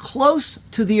as close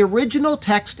to the original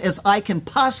text as I can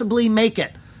possibly make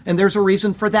it, and there's a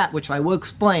reason for that, which I will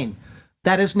explain.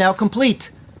 That is now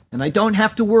complete, and I don't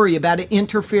have to worry about it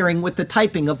interfering with the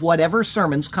typing of whatever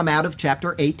sermons come out of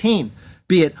chapter 18,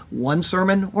 be it 1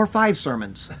 sermon or 5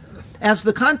 sermons. As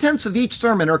the contents of each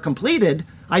sermon are completed,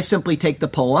 I simply take the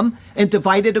poem and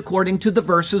divide it according to the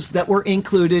verses that were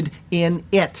included in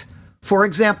it. For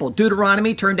example,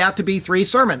 Deuteronomy turned out to be 3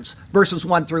 sermons, verses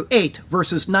 1 through 8,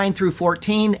 verses 9 through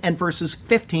 14, and verses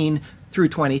 15 through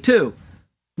 22.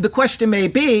 The question may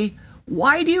be,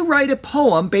 why do you write a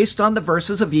poem based on the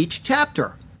verses of each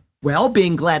chapter? Well,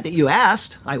 being glad that you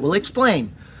asked, I will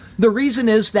explain. The reason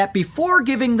is that before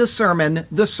giving the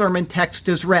sermon text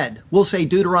is read. We'll say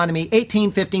Deuteronomy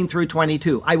 18, 15 through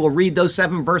 22. I will read those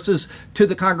 7 verses to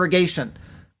the congregation.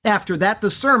 After that,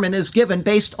 the sermon is given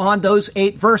based on those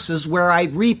 8 verses where I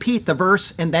repeat the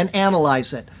verse and then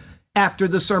analyze it. After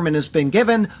the sermon has been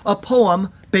given, a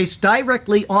poem based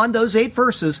directly on those 8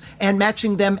 verses and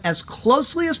matching them as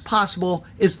closely as possible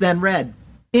is then read.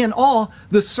 In all,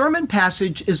 the sermon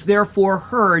passage is therefore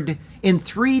heard in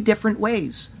 3 different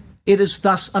ways. It is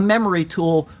thus a memory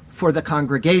tool for the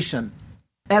congregation.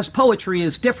 As poetry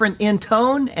is different in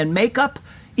tone and makeup,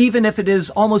 Even if it is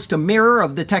almost a mirror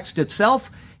of the text itself,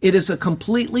 it is a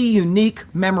completely unique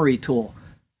memory tool.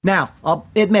 Now, I'll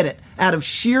admit it, out of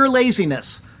sheer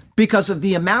laziness, because of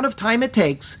the amount of time it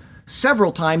takes,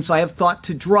 several times I have thought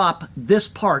to drop this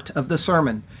part of the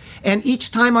sermon. And each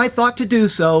time I thought to do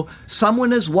so,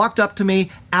 someone has walked up to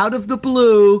me out of the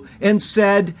blue and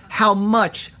said how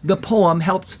much the poem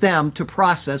helps them to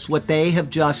process what they have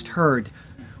just heard.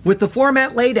 With the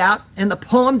format laid out and the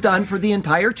poem done for the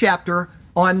entire chapter,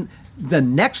 on the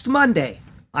next Monday,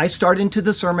 I start into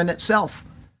the sermon itself.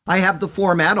 I have the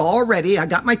format already. I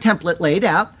got my template laid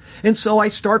out. And so I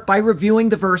start by reviewing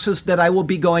the verses that I will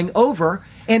be going over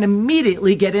and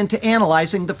immediately get into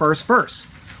analyzing the first verse.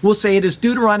 We'll say it is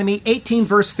Deuteronomy 18,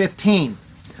 verse 15.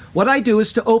 What I do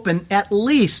is to open at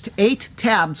least 8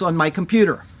 tabs on my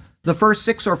computer. The first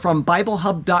 6 are from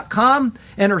BibleHub.com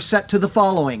and are set to the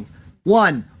following.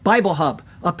 1. Bible Hub,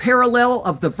 a parallel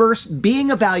of the verse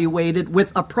being evaluated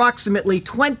with approximately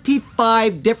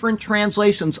 25 different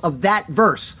translations of that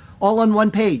verse, all on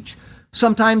one page.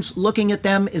 Sometimes looking at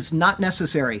them is not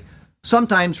necessary.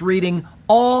 Sometimes reading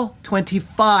all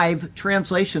 25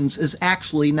 translations is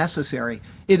actually necessary.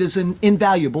 It is an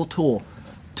invaluable tool.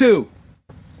 2.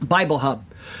 Bible Hub,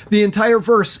 the entire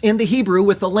verse in the Hebrew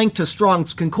with a link to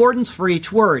Strong's Concordance for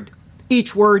each word.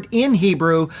 Each word in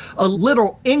Hebrew, a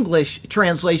literal English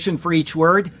translation for each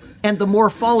word, and the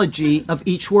morphology of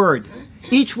each word.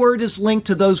 Each word is linked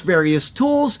to those various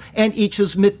tools, and each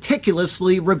is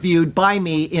meticulously reviewed by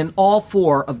me in all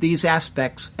 4 of these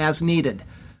aspects as needed.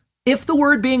 If the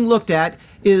word being looked at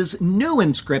is new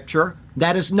in Scripture,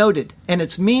 that is noted, and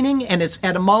its meaning and its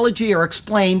etymology are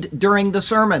explained during the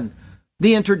sermon.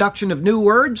 The introduction of new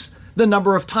words, the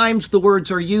number of times the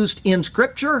words are used in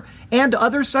Scripture, and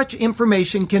other such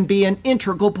information can be an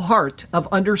integral part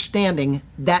of understanding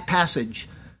that passage.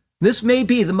 This may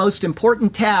be the most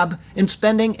important tab, and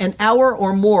spending an hour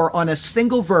or more on a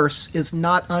single verse is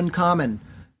not uncommon.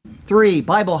 3.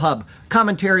 Bible Hub,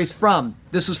 commentaries from,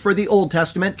 this is for the Old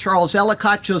Testament, Charles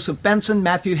Ellicott, Joseph Benson,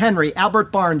 Matthew Henry,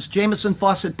 Albert Barnes, Jameson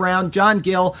Fawcett Brown, John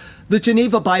Gill, the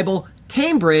Geneva Bible,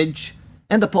 Cambridge,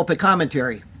 and the Pulpit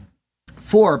Commentary.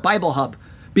 4. Bible Hub,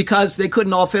 because they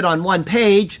couldn't all fit on one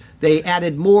page, they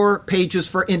added more pages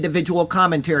for individual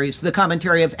commentaries. The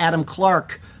commentary of Adam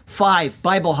Clark. 5.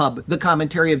 Bible Hub, the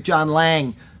commentary of John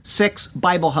Lang. 6.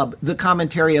 Bible Hub, the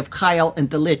commentary of Kyle and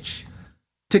Delitzsch.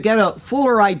 To get a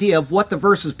fuller idea of what the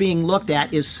verse is being looked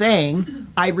at is saying,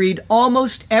 I read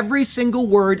almost every single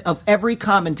word of every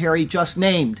commentary just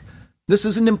named. This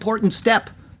is an important step.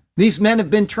 These men have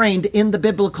been trained in the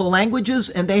biblical languages,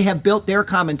 and they have built their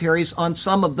commentaries on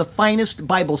some of the finest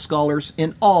Bible scholars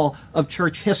in all of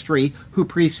church history who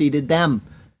preceded them.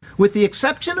 With the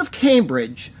exception of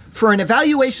Cambridge, for an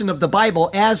evaluation of the Bible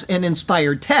as an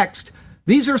inspired text,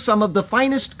 these are some of the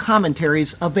finest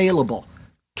commentaries available.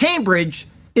 Cambridge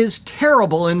is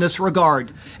terrible in this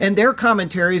regard, and their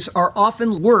commentaries are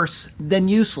often worse than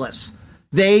useless,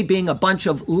 they being a bunch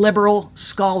of liberal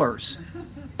scholars.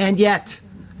 And yet,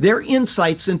 their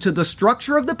insights into the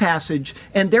structure of the passage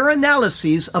and their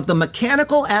analyses of the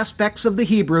mechanical aspects of the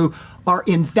Hebrew are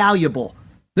invaluable.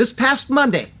 Just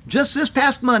this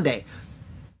past Monday,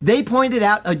 they pointed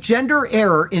out a gender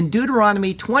error in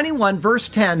Deuteronomy 21, verse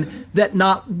 10, that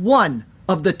not one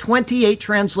of the 28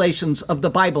 translations of the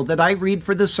Bible that I read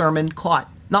for the sermon caught.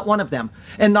 Not one of them.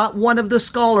 And not one of the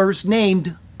scholars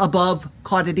named above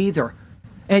caught it either.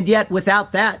 And yet,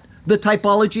 without that, the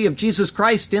typology of Jesus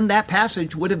Christ in that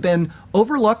passage would have been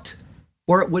overlooked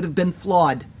or it would have been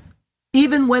flawed.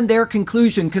 Even when their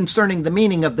conclusion concerning the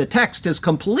meaning of the text is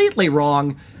completely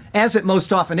wrong, as it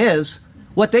most often is,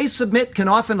 what they submit can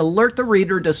often alert the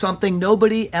reader to something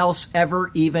nobody else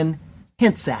ever even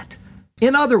hints at.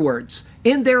 In other words,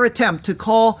 in their attempt to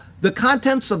call the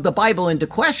contents of the Bible into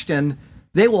question,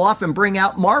 they will often bring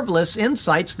out marvelous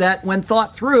insights that, when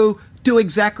thought through, do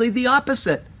exactly the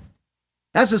opposite.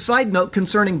 As a side note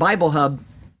concerning Bible Hub,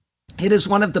 it is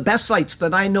one of the best sites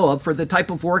that I know of for the type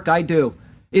of work I do.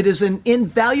 It is an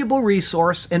invaluable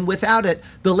resource, and without it,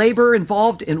 the labor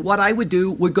involved in what I would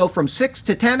do would go from 6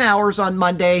 to 10 hours on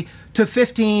Monday to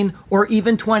 15 or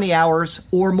even 20 hours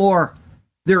or more.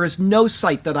 There is no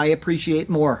site that I appreciate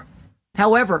more.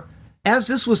 However, as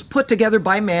this was put together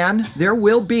by man, there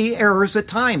will be errors at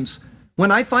times.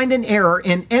 When I find an error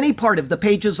in any part of the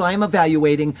pages I am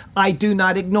evaluating, I do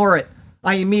not ignore it.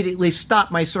 I immediately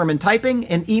stop my sermon typing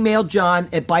and email John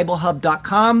at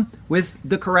BibleHub.com with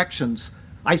the corrections.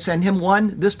 I send him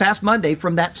one this past Monday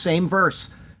from that same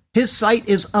verse. His site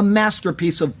is a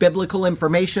masterpiece of biblical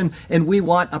information, and we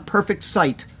want a perfect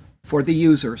site for the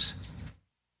users.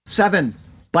 7.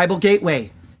 Bible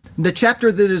Gateway, The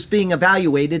chapter that is being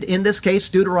evaluated, in this case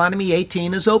Deuteronomy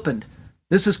 18, is opened.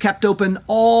 This is kept open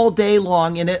all day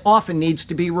long, and it often needs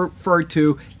to be referred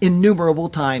to innumerable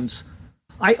times.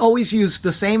 I always use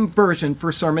the same version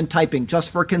for sermon typing,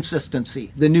 just for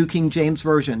consistency, the New King James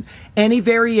Version. Any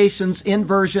variations in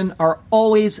version are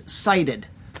always cited.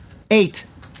 8.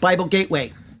 Bible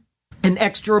Gateway. An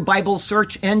extra Bible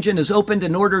search engine is opened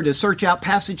in order to search out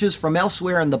passages from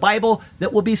elsewhere in the Bible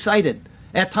that will be cited.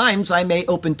 At times, I may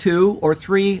open 2 or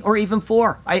 3 or even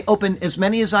 4. I open as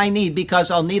many as I need because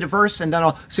I'll need a verse, and then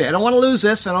I'll say, I don't want to lose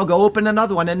this, and I'll go open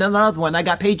another one and another one. I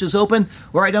got pages open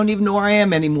where I don't even know where I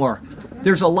am anymore.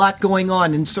 There's a lot going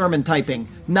on in sermon typing.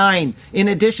 9. In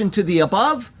addition to the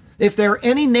above, if there are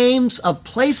any names of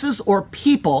places or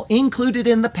people included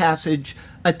in the passage,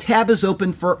 a tab is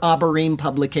open for Abarim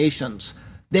Publications.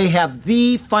 They have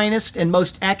the finest and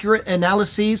most accurate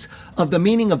analyses of the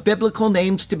meaning of biblical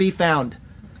names to be found.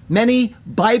 Many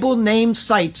Bible name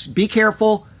sites, be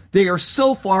careful, they are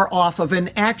so far off of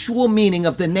an actual meaning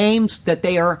of the names that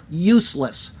they are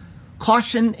useless.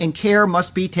 Caution and care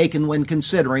must be taken when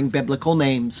considering biblical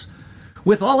names.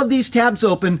 With all of these tabs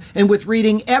open, and with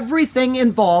reading everything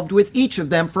involved with each of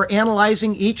them for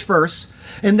analyzing each verse,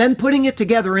 and then putting it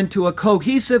together into a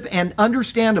cohesive and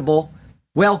understandable,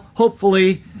 well,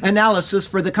 hopefully, analysis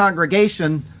for the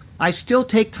congregation, I still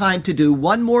take time to do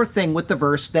one more thing with the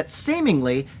verse that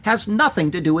seemingly has nothing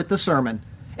to do with the sermon.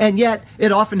 And yet,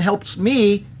 it often helps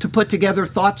me to put together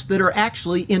thoughts that are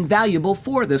actually invaluable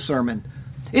for the sermon.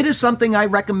 It is something I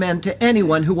recommend to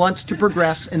anyone who wants to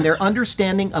progress in their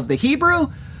understanding of the Hebrew,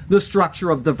 the structure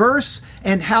of the verse,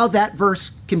 and how that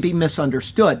verse can be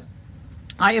misunderstood.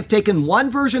 I have taken one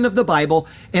version of the Bible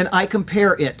and I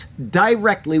compare it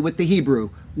directly with the Hebrew,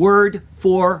 word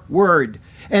for word,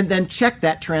 and then check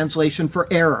that translation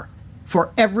for error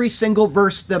for every single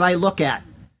verse that I look at.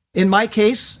 In my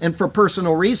case, and for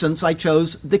personal reasons, I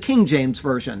chose the King James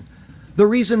Version. The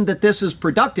reason that this is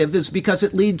productive is because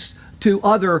it leads to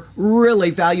other really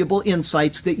valuable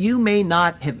insights that you may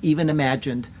not have even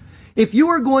imagined. If you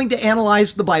are going to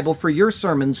analyze the Bible for your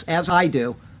sermons, as I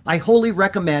do, I wholly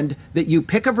recommend that you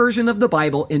pick a version of the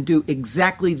Bible and do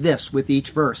exactly this with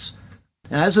each verse.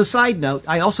 As a side note,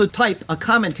 I also type a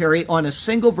commentary on a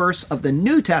single verse of the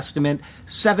New Testament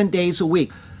 7 days a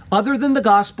week. Other than the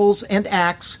Gospels and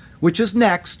Acts, which is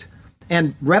next,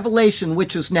 and Revelation,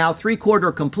 which is now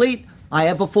 3/4 complete, I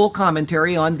have a full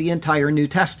commentary on the entire New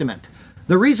Testament.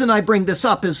 The reason I bring this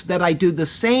up is that I do the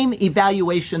same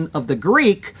evaluation of the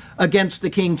Greek against the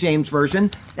King James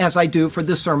Version as I do for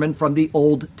the sermon from the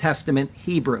Old Testament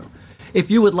Hebrew.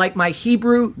 If you would like my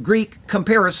Hebrew-Greek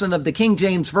comparison of the King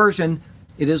James Version,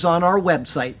 it is on our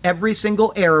website. Every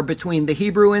single error between the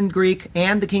Hebrew and Greek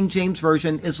and the King James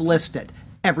Version is listed,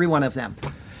 every one of them.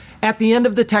 At the end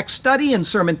of the text study and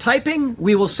sermon typing,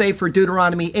 we will say for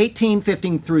Deuteronomy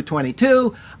 18:15 through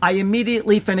 22, I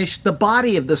immediately finish the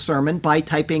body of the sermon by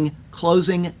typing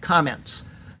closing comments.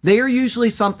 They are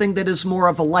usually something that is more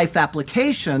of a life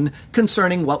application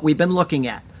concerning what we've been looking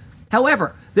at.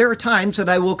 However, there are times that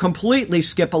I will completely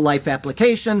skip a life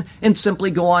application and simply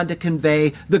go on to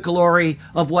convey the glory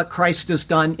of what Christ has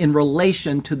done in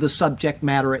relation to the subject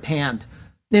matter at hand.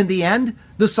 In the end,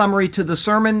 the summary to the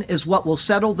sermon is what will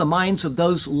settle the minds of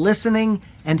those listening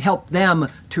and help them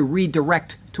to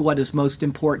redirect to what is most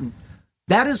important.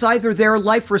 That is either their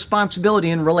life responsibility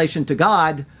in relation to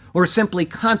God or simply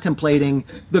contemplating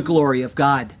the glory of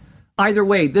God. Either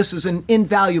way, this is an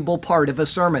invaluable part of a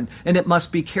sermon, and it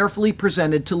must be carefully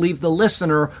presented to leave the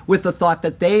listener with the thought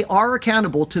that they are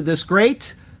accountable to this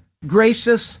great,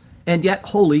 gracious, and yet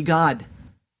holy God.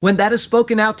 When that is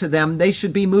spoken out to them, they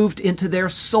should be moved into their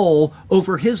soul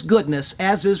over His goodness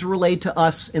as is relayed to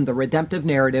us in the redemptive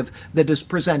narrative that is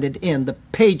presented in the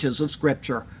pages of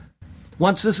Scripture.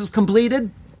 Once this is completed,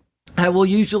 I will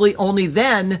usually only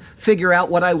then figure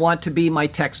out what I want to be my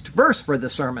text verse for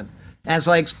the sermon. As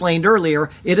I explained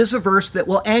earlier, it is a verse that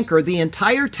will anchor the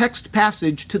entire text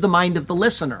passage to the mind of the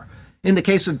listener. In the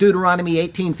case of Deuteronomy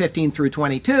 18:15 through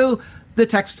 22, the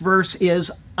text verse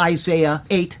is Isaiah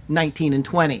 8:19 and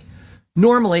 20.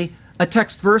 Normally, a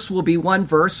text verse will be one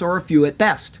verse or a few at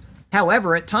best.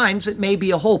 However, at times it may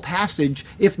be a whole passage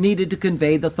if needed to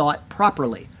convey the thought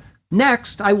properly.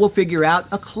 Next, I will figure out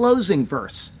a closing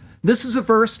verse. This is a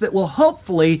verse that will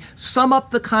hopefully sum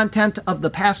up the content of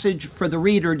the passage for the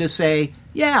reader to say,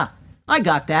 yeah, I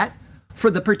got that.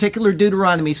 For the particular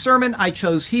Deuteronomy sermon, I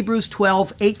chose Hebrews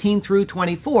 12:18 through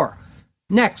 24.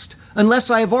 Next, unless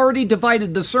I have already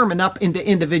divided the sermon up into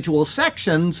individual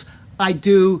sections, I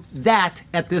do that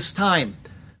at this time.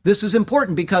 This is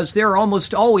important because there are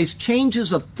almost always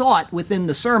changes of thought within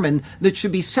the sermon that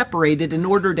should be separated in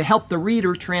order to help the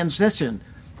reader transition.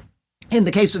 In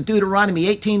the case of Deuteronomy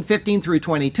 18:15 through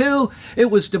 22,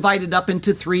 it was divided up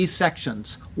into 3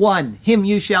 sections. 1, him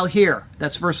you shall hear.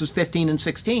 That's verses 15 and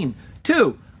 16.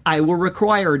 2, I will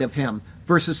require it of him.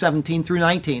 Verses 17 through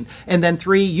 19. And then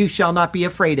 3, you shall not be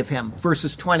afraid of him.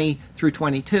 Verses 20 through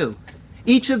 22.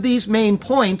 Each of these main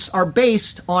points are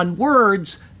based on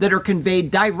words that are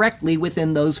conveyed directly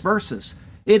within those verses.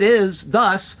 It is,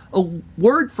 thus, a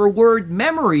word-for-word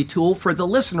memory tool for the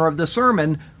listener of the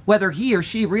sermon, whether he or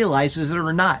she realizes it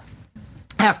or not.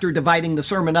 After dividing the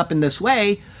sermon up in this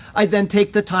way, I then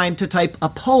take the time to type a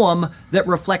poem that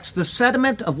reflects the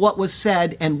sentiment of what was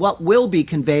said and what will be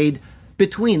conveyed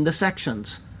between the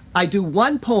sections. I do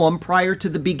 1 poem prior to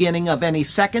the beginning of any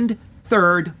second,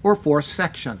 third, or fourth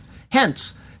section.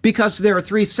 Hence, because there are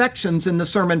 3 sections in the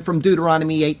sermon from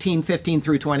Deuteronomy 18:15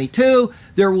 through 22,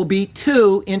 there will be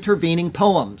 2 intervening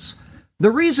poems.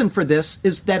 The reason for this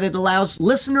is that it allows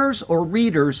listeners or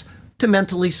readers to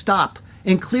mentally stop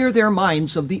and clear their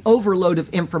minds of the overload of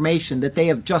information that they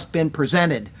have just been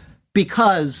presented,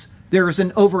 because there is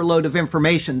an overload of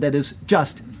information that has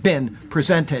just been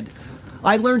presented.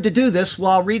 I learned to do this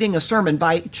while reading a sermon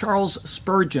by Charles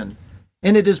Spurgeon,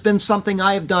 and it has been something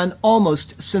I have done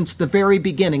almost since the very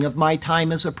beginning of my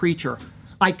time as a preacher.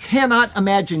 I cannot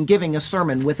imagine giving a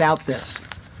sermon without this.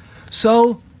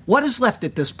 So, what is left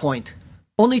at this point?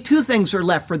 Only 2 things are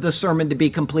left for the sermon to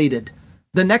be completed.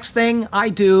 The next thing I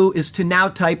do is to now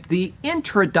type the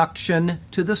introduction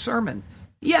to the sermon.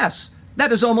 Yes,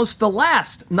 that is almost the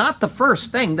last, not the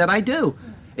first thing that I do.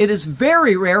 It is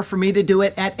very rare for me to do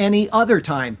it at any other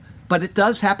time, but it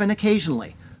does happen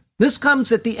occasionally. This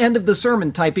comes at the end of the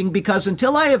sermon typing because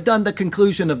until I have done the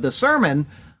conclusion of the sermon,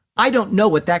 I don't know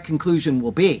what that conclusion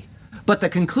will be. But the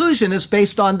conclusion is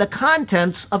based on the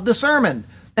contents of the sermon,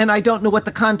 and I don't know what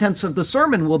the contents of the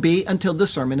sermon will be until the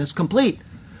sermon is complete.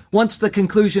 Once the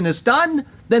conclusion is done,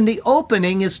 then the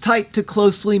opening is typed to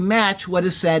closely match what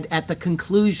is said at the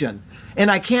conclusion.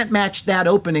 And I can't match that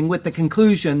opening with the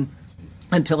conclusion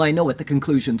until I know what the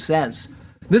conclusion says.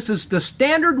 This is the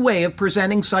standard way of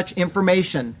presenting such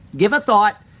information. Give a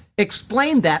thought,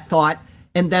 explain that thought,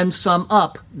 and then sum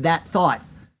up that thought.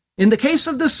 In the case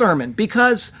of the sermon,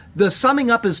 because the summing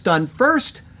up is done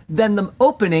first, then the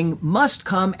opening must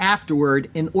come afterward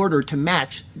in order to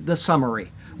match the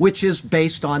summary, which is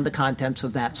based on the contents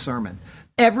of that sermon.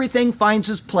 Everything finds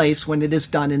its place when it is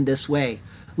done in this way.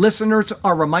 Listeners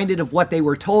are reminded of what they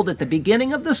were told at the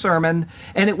beginning of the sermon,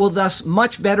 and it will thus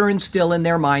much better instill in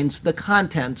their minds the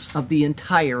contents of the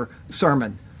entire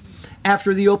sermon.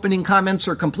 After the opening comments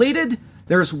are completed,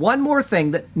 there's one more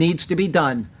thing that needs to be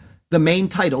done: the main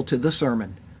title to the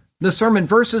sermon. The sermon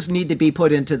verses need to be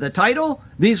put into the title.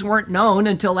 These weren't known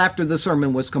until after the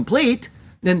sermon was complete.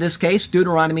 In this case,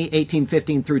 Deuteronomy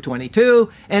 18:15 through 22,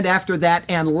 and after that,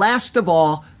 and last of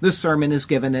all, the sermon is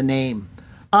given a name.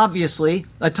 Obviously,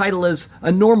 a title is a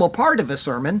normal part of a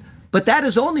sermon, but that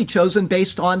is only chosen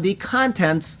based on the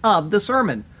contents of the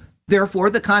sermon. Therefore,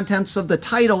 the contents of the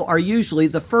title are usually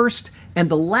the first and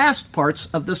the last parts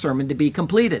of the sermon to be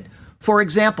completed. For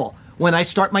example, when I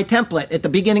start my template at the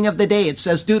beginning of the day, it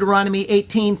says Deuteronomy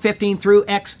 18:15 through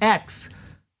XX.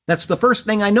 That's the first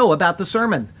thing I know about the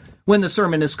sermon. When the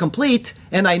sermon is complete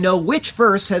and I know which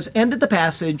verse has ended the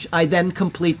passage, I then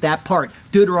complete that part,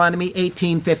 Deuteronomy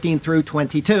 18:15 through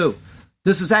 22.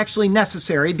 This is actually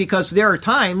necessary because there are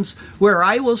times where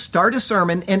I will start a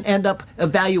sermon and end up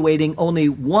evaluating only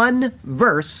one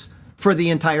verse for the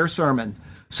entire sermon.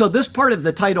 So this part of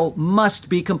the title must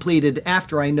be completed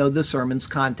after I know the sermon's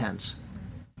contents.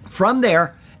 From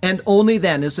there, and only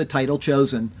then, is the title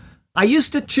chosen. I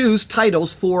used to choose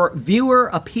titles for viewer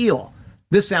appeal.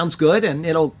 This sounds good and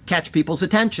it'll catch people's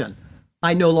attention.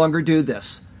 I no longer do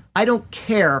this. I don't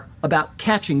care about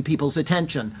catching people's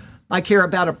attention. I care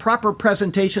about a proper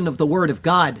presentation of the Word of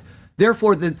God.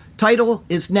 Therefore, the title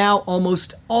is now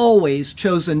almost always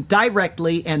chosen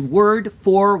directly and word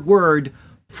for word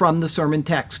from the sermon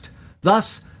text.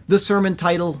 Thus, the sermon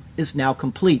title is now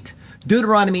complete.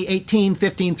 Deuteronomy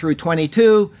 18:15 through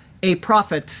 22, a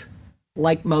prophet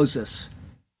like Moses.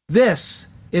 This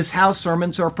is how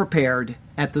sermons are prepared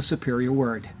at the Superior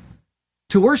Word.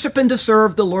 To worship and to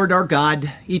serve the Lord our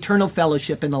God, eternal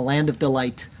fellowship in the land of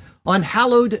delight. On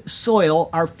hallowed soil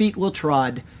our feet will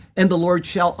trod, and the Lord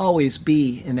shall always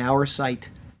be in our sight.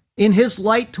 In his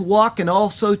light to walk and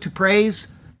also to praise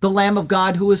the Lamb of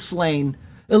God who is slain,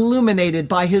 illuminated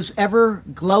by his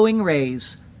ever-glowing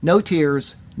rays, no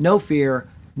tears, no fear,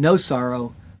 no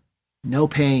sorrow, no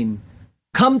pain.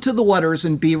 Come to the waters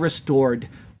and be restored.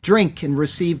 Drink and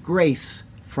receive grace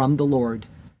from the Lord.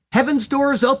 Heaven's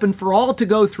door is open for all to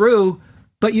go through,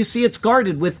 but you see it's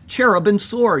guarded with cherub and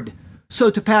sword.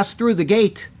 So to pass through the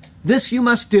gate, this you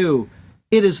must do.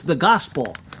 It is the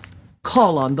gospel.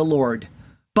 Call on the Lord.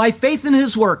 By faith in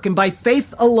his work and by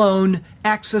faith alone,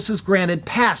 access is granted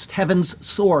past heaven's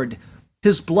sword.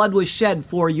 His blood was shed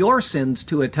for your sins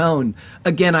to atone.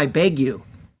 Again, I beg you,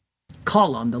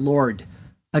 call on the Lord.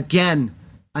 Again,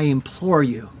 I implore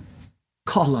you,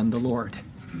 call on the Lord.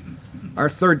 Our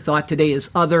third thought today is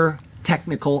other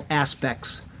technical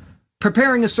aspects.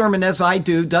 Preparing a sermon as I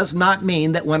do does not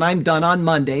mean that when I'm done on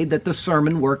Monday that the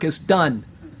sermon work is done.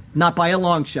 Not by a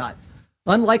long shot.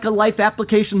 Unlike a life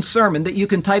application sermon that you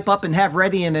can type up and have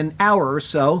ready in an hour or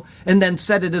so and then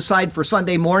set it aside for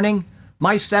Sunday morning,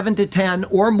 my 7 to 10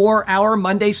 or more hour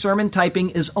Monday sermon typing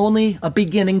is only a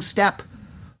beginning step.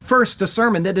 First, a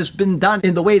sermon that has been done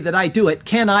in the way that I do it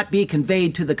cannot be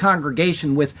conveyed to the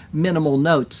congregation with minimal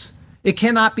notes. It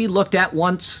cannot be looked at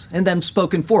once and then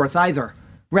spoken forth either.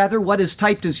 Rather, what is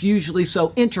typed is usually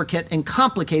so intricate and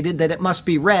complicated that it must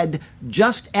be read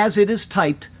just as it is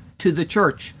typed to the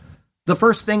church. The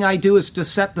first thing I do is to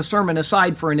set the sermon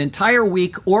aside for an entire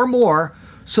week or more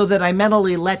so that I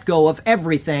mentally let go of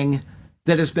everything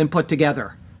that has been put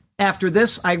together. After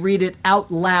this, I read it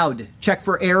out loud, check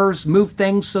for errors, move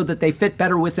things so that they fit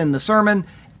better within the sermon,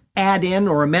 add in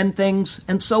or amend things,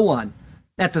 and so on.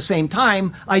 At the same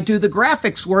time, I do the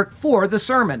graphics work for the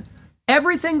sermon.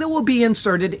 Everything that will be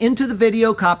inserted into the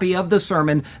video copy of the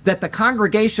sermon that the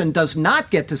congregation does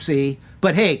not get to see,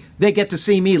 but hey, they get to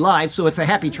see me live, so it's a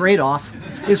happy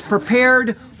trade-off, is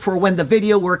prepared for when the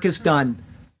video work is done.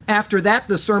 After that,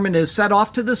 the sermon is set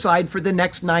off to the side for the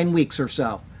next 9 weeks or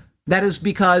so. That is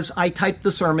because I type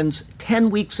the sermons 10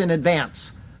 weeks in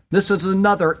advance. This is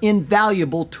another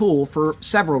invaluable tool for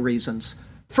several reasons.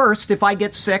 First, if I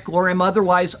get sick or am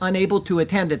otherwise unable to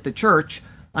attend at the church,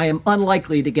 I am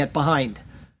unlikely to get behind.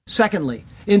 Secondly,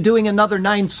 in doing another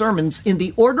 9 sermons in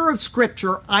the order of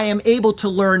Scripture, I am able to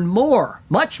learn more,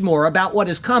 much more about what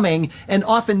is coming, and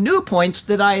often new points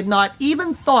that I had not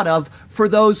even thought of for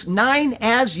those 9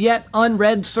 as yet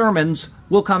unread sermons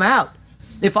will come out.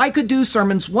 If I could do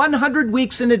sermons 100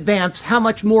 weeks in advance, how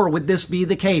much more would this be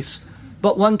the case?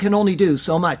 But one can only do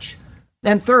so much.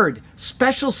 And third,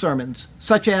 special sermons,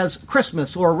 such as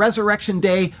Christmas or Resurrection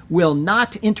Day, will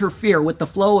not interfere with the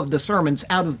flow of the sermons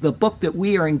out of the book that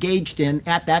we are engaged in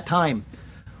at that time.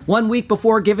 1 week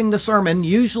before giving the sermon,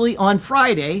 usually on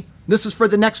Friday, this is for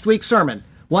the next week's sermon.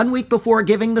 1 week before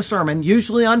giving the sermon,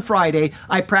 usually on Friday,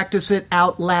 I practice it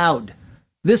out loud.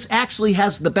 This actually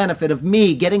has the benefit of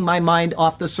me getting my mind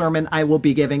off the sermon I will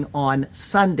be giving on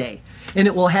Sunday, and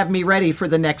it will have me ready for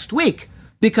the next week,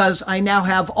 because I now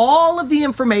have all of the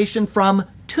information from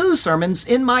 2 sermons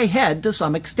in my head to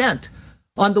some extent.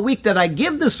 On the week that I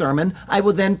give the sermon, I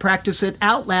will then practice it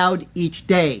out loud each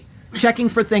day, checking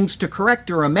for things to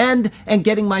correct or amend and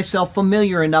getting myself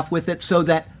familiar enough with it so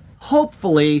that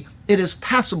hopefully it is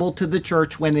passable to the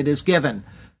church when it is given.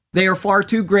 They are far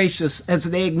too gracious as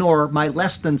they ignore my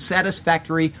less than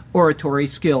satisfactory oratory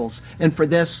skills, and for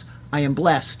this I am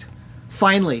blessed.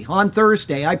 Finally, on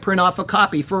Thursday, I print off a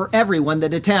copy for everyone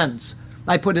that attends.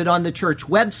 I put it on the church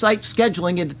website,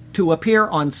 scheduling it to appear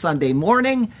on Sunday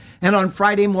morning, and on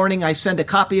Friday morning, I send a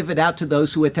copy of it out to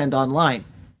those who attend online.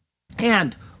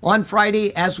 And on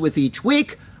Friday, as with each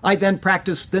week, I then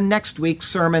practice the next week's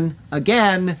sermon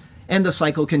again, and the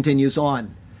cycle continues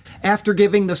on. After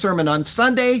giving the sermon on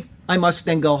Sunday, I must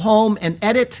then go home and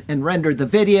edit and render the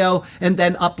video, and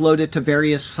then upload it to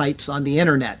various sites on the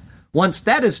internet. Once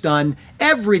that is done,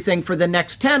 everything for the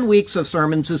next 10 weeks of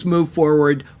sermons is moved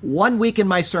forward 1 week in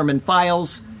my sermon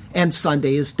files, and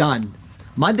Sunday is done.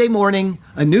 Monday morning,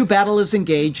 a new battle is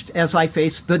engaged as I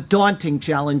face the daunting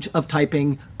challenge of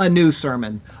typing a new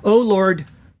sermon. O Lord,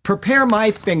 prepare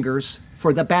my fingers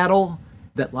for the battle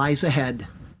that lies ahead.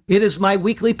 It is my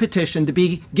weekly petition to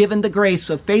be given the grace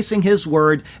of facing His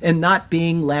Word and not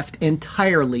being left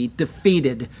entirely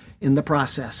defeated in the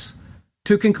process.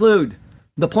 To conclude,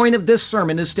 the point of this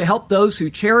sermon is to help those who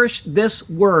cherish this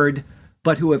Word,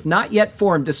 but who have not yet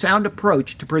formed a sound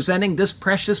approach to presenting this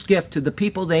precious gift to the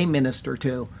people they minister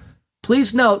to.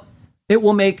 Please note, it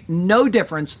will make no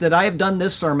difference that I have done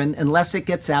this sermon unless it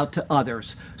gets out to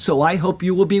others. So I hope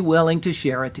you will be willing to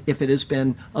share it if it has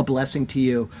been a blessing to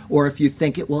you, or if you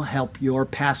think it will help your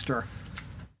pastor.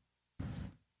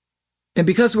 And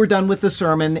because we're done with the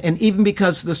sermon, and even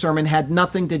because the sermon had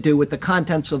nothing to do with the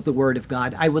contents of the Word of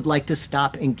God, I would like to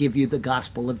stop and give you the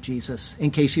gospel of Jesus,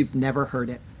 in case you've never heard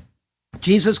it.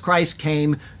 Jesus Christ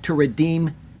came to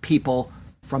redeem people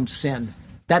from sin.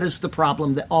 That is the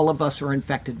problem that all of us are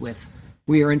infected with.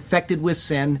 We are infected with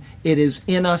sin. It is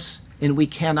in us, and we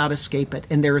cannot escape it.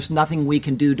 And there is nothing we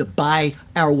can do to buy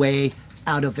our way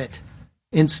out of it.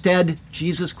 Instead,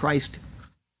 Jesus Christ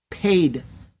paid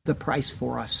the price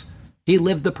for us. He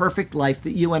lived the perfect life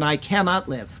that you and I cannot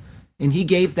live. And he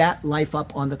gave that life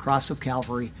up on the cross of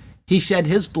Calvary. He shed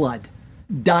his blood,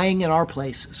 dying in our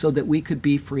place so that we could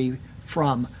be free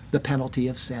from the penalty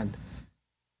of sin.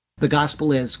 The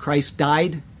gospel is Christ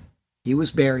died, he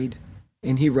was buried,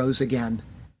 and he rose again.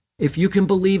 If you can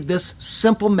believe this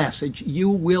simple message, you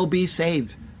will be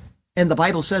saved. And the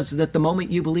Bible says that the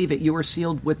moment you believe it, you are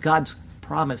sealed with God's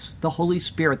promise, the Holy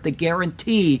Spirit, the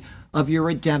guarantee of your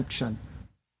redemption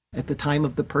at the time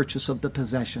of the purchase of the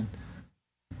possession.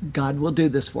 God will do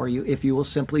this for you if you will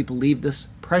simply believe this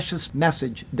precious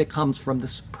message that comes from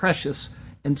this precious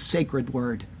and sacred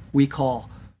word we call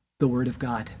the Word of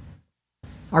God.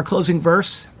 Our closing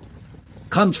verse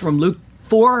comes from Luke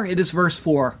 4. It is verse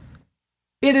 4.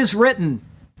 It is written,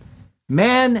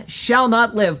 man shall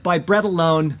not live by bread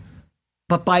alone,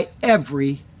 but by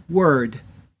every word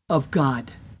of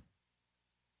God.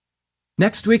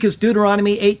 Next week is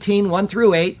Deuteronomy 18, 1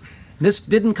 through 8. This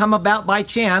didn't come about by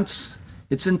chance.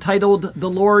 It's entitled, The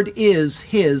Lord is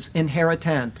His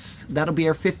Inheritance. That'll be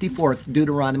our 54th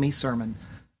Deuteronomy sermon.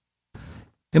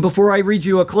 And before I read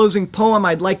you a closing poem,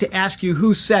 I'd like to ask you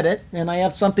who said it. And I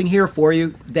have something here for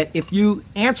you that if you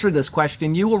answer this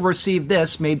question, you will receive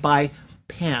this made by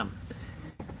Pam.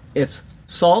 It's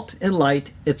salt and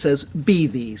light. It says, be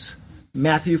these.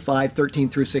 Matthew 5, 13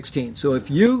 through 16. So if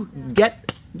you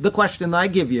get the question I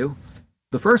give you,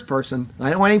 the first person,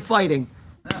 I don't want any fighting,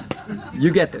 you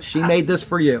get this. She made this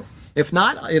for you. If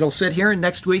not, it'll sit here and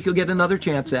next week you'll get another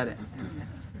chance at it.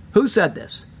 Who said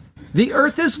this? The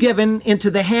earth is given into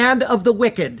the hand of the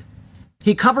wicked.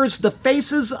 He covers the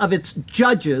faces of its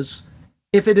judges.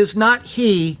 If it is not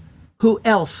he, who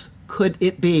else could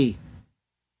it be?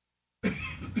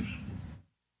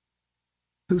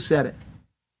 Who said it?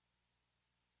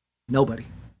 Nobody.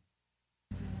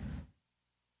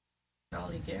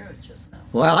 Charlie Garrett just now.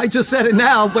 Well, I just said it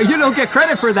now, but you don't get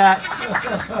credit for that.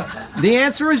 The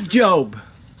answer is Job.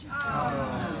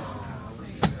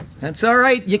 That's all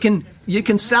right. You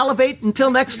can salivate until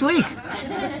next week.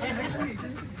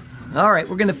 All right,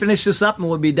 we're going to finish this up and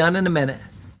we'll be done in a minute.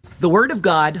 The Word of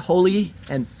God, holy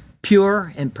and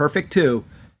pure and perfect too,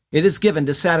 it is given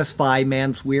to satisfy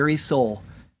man's weary soul.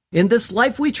 In this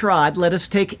life we trod, let us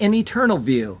take an eternal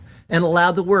view and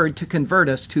allow the Word to convert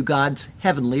us to God's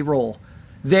heavenly role.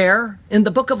 There, in the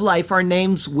book of life, our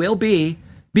names will be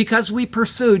because we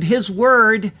pursued His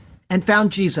Word and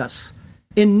found Jesus.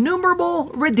 Innumerable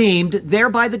redeemed there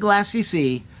by the glassy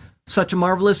sea, such a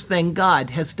marvelous thing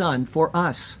God has done for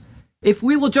us. If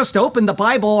we will just open the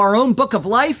Bible, our own book of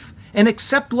life, and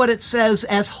accept what it says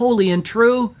as holy and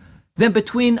true, then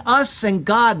between us and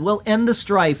God will end the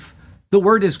strife. The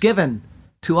word is given.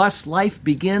 To us life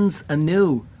begins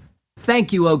anew.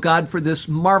 Thank you, O God, for this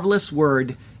marvelous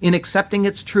word. In accepting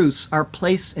its truths, our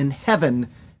place in heaven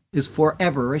is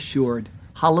forever assured.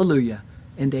 Hallelujah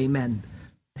and amen.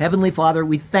 Heavenly Father,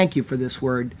 we thank you for this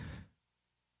word.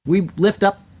 We lift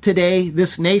up today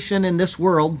this nation and this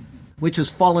world, which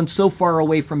has fallen so far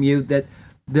away from you that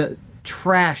the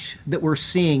trash that we're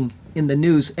seeing in the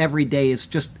news every day is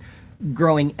just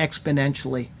growing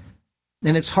exponentially.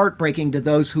 And it's heartbreaking to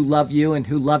those who love you and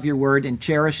who love your word and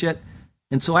cherish it.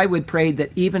 And so I would pray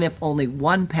that even if only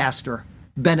one pastor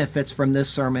benefits from this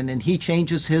sermon and he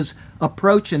changes his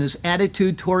approach and his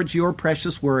attitude towards your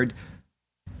precious word,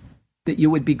 that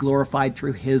you would be glorified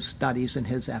through his studies and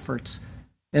his efforts.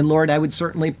 And Lord, I would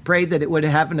certainly pray that it would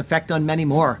have an effect on many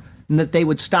more, and that they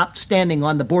would stop standing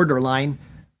on the borderline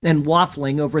and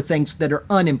waffling over things that are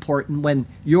unimportant when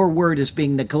your word is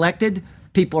being neglected,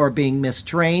 people are being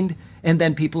mistrained, and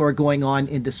then people are going on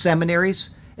into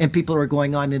seminaries, and people are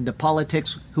going on into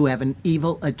politics who have an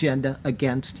evil agenda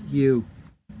against you.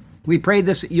 We pray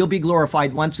this, that you'll be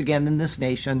glorified once again in this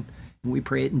nation, and we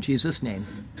pray it in Jesus' name.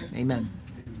 Amen.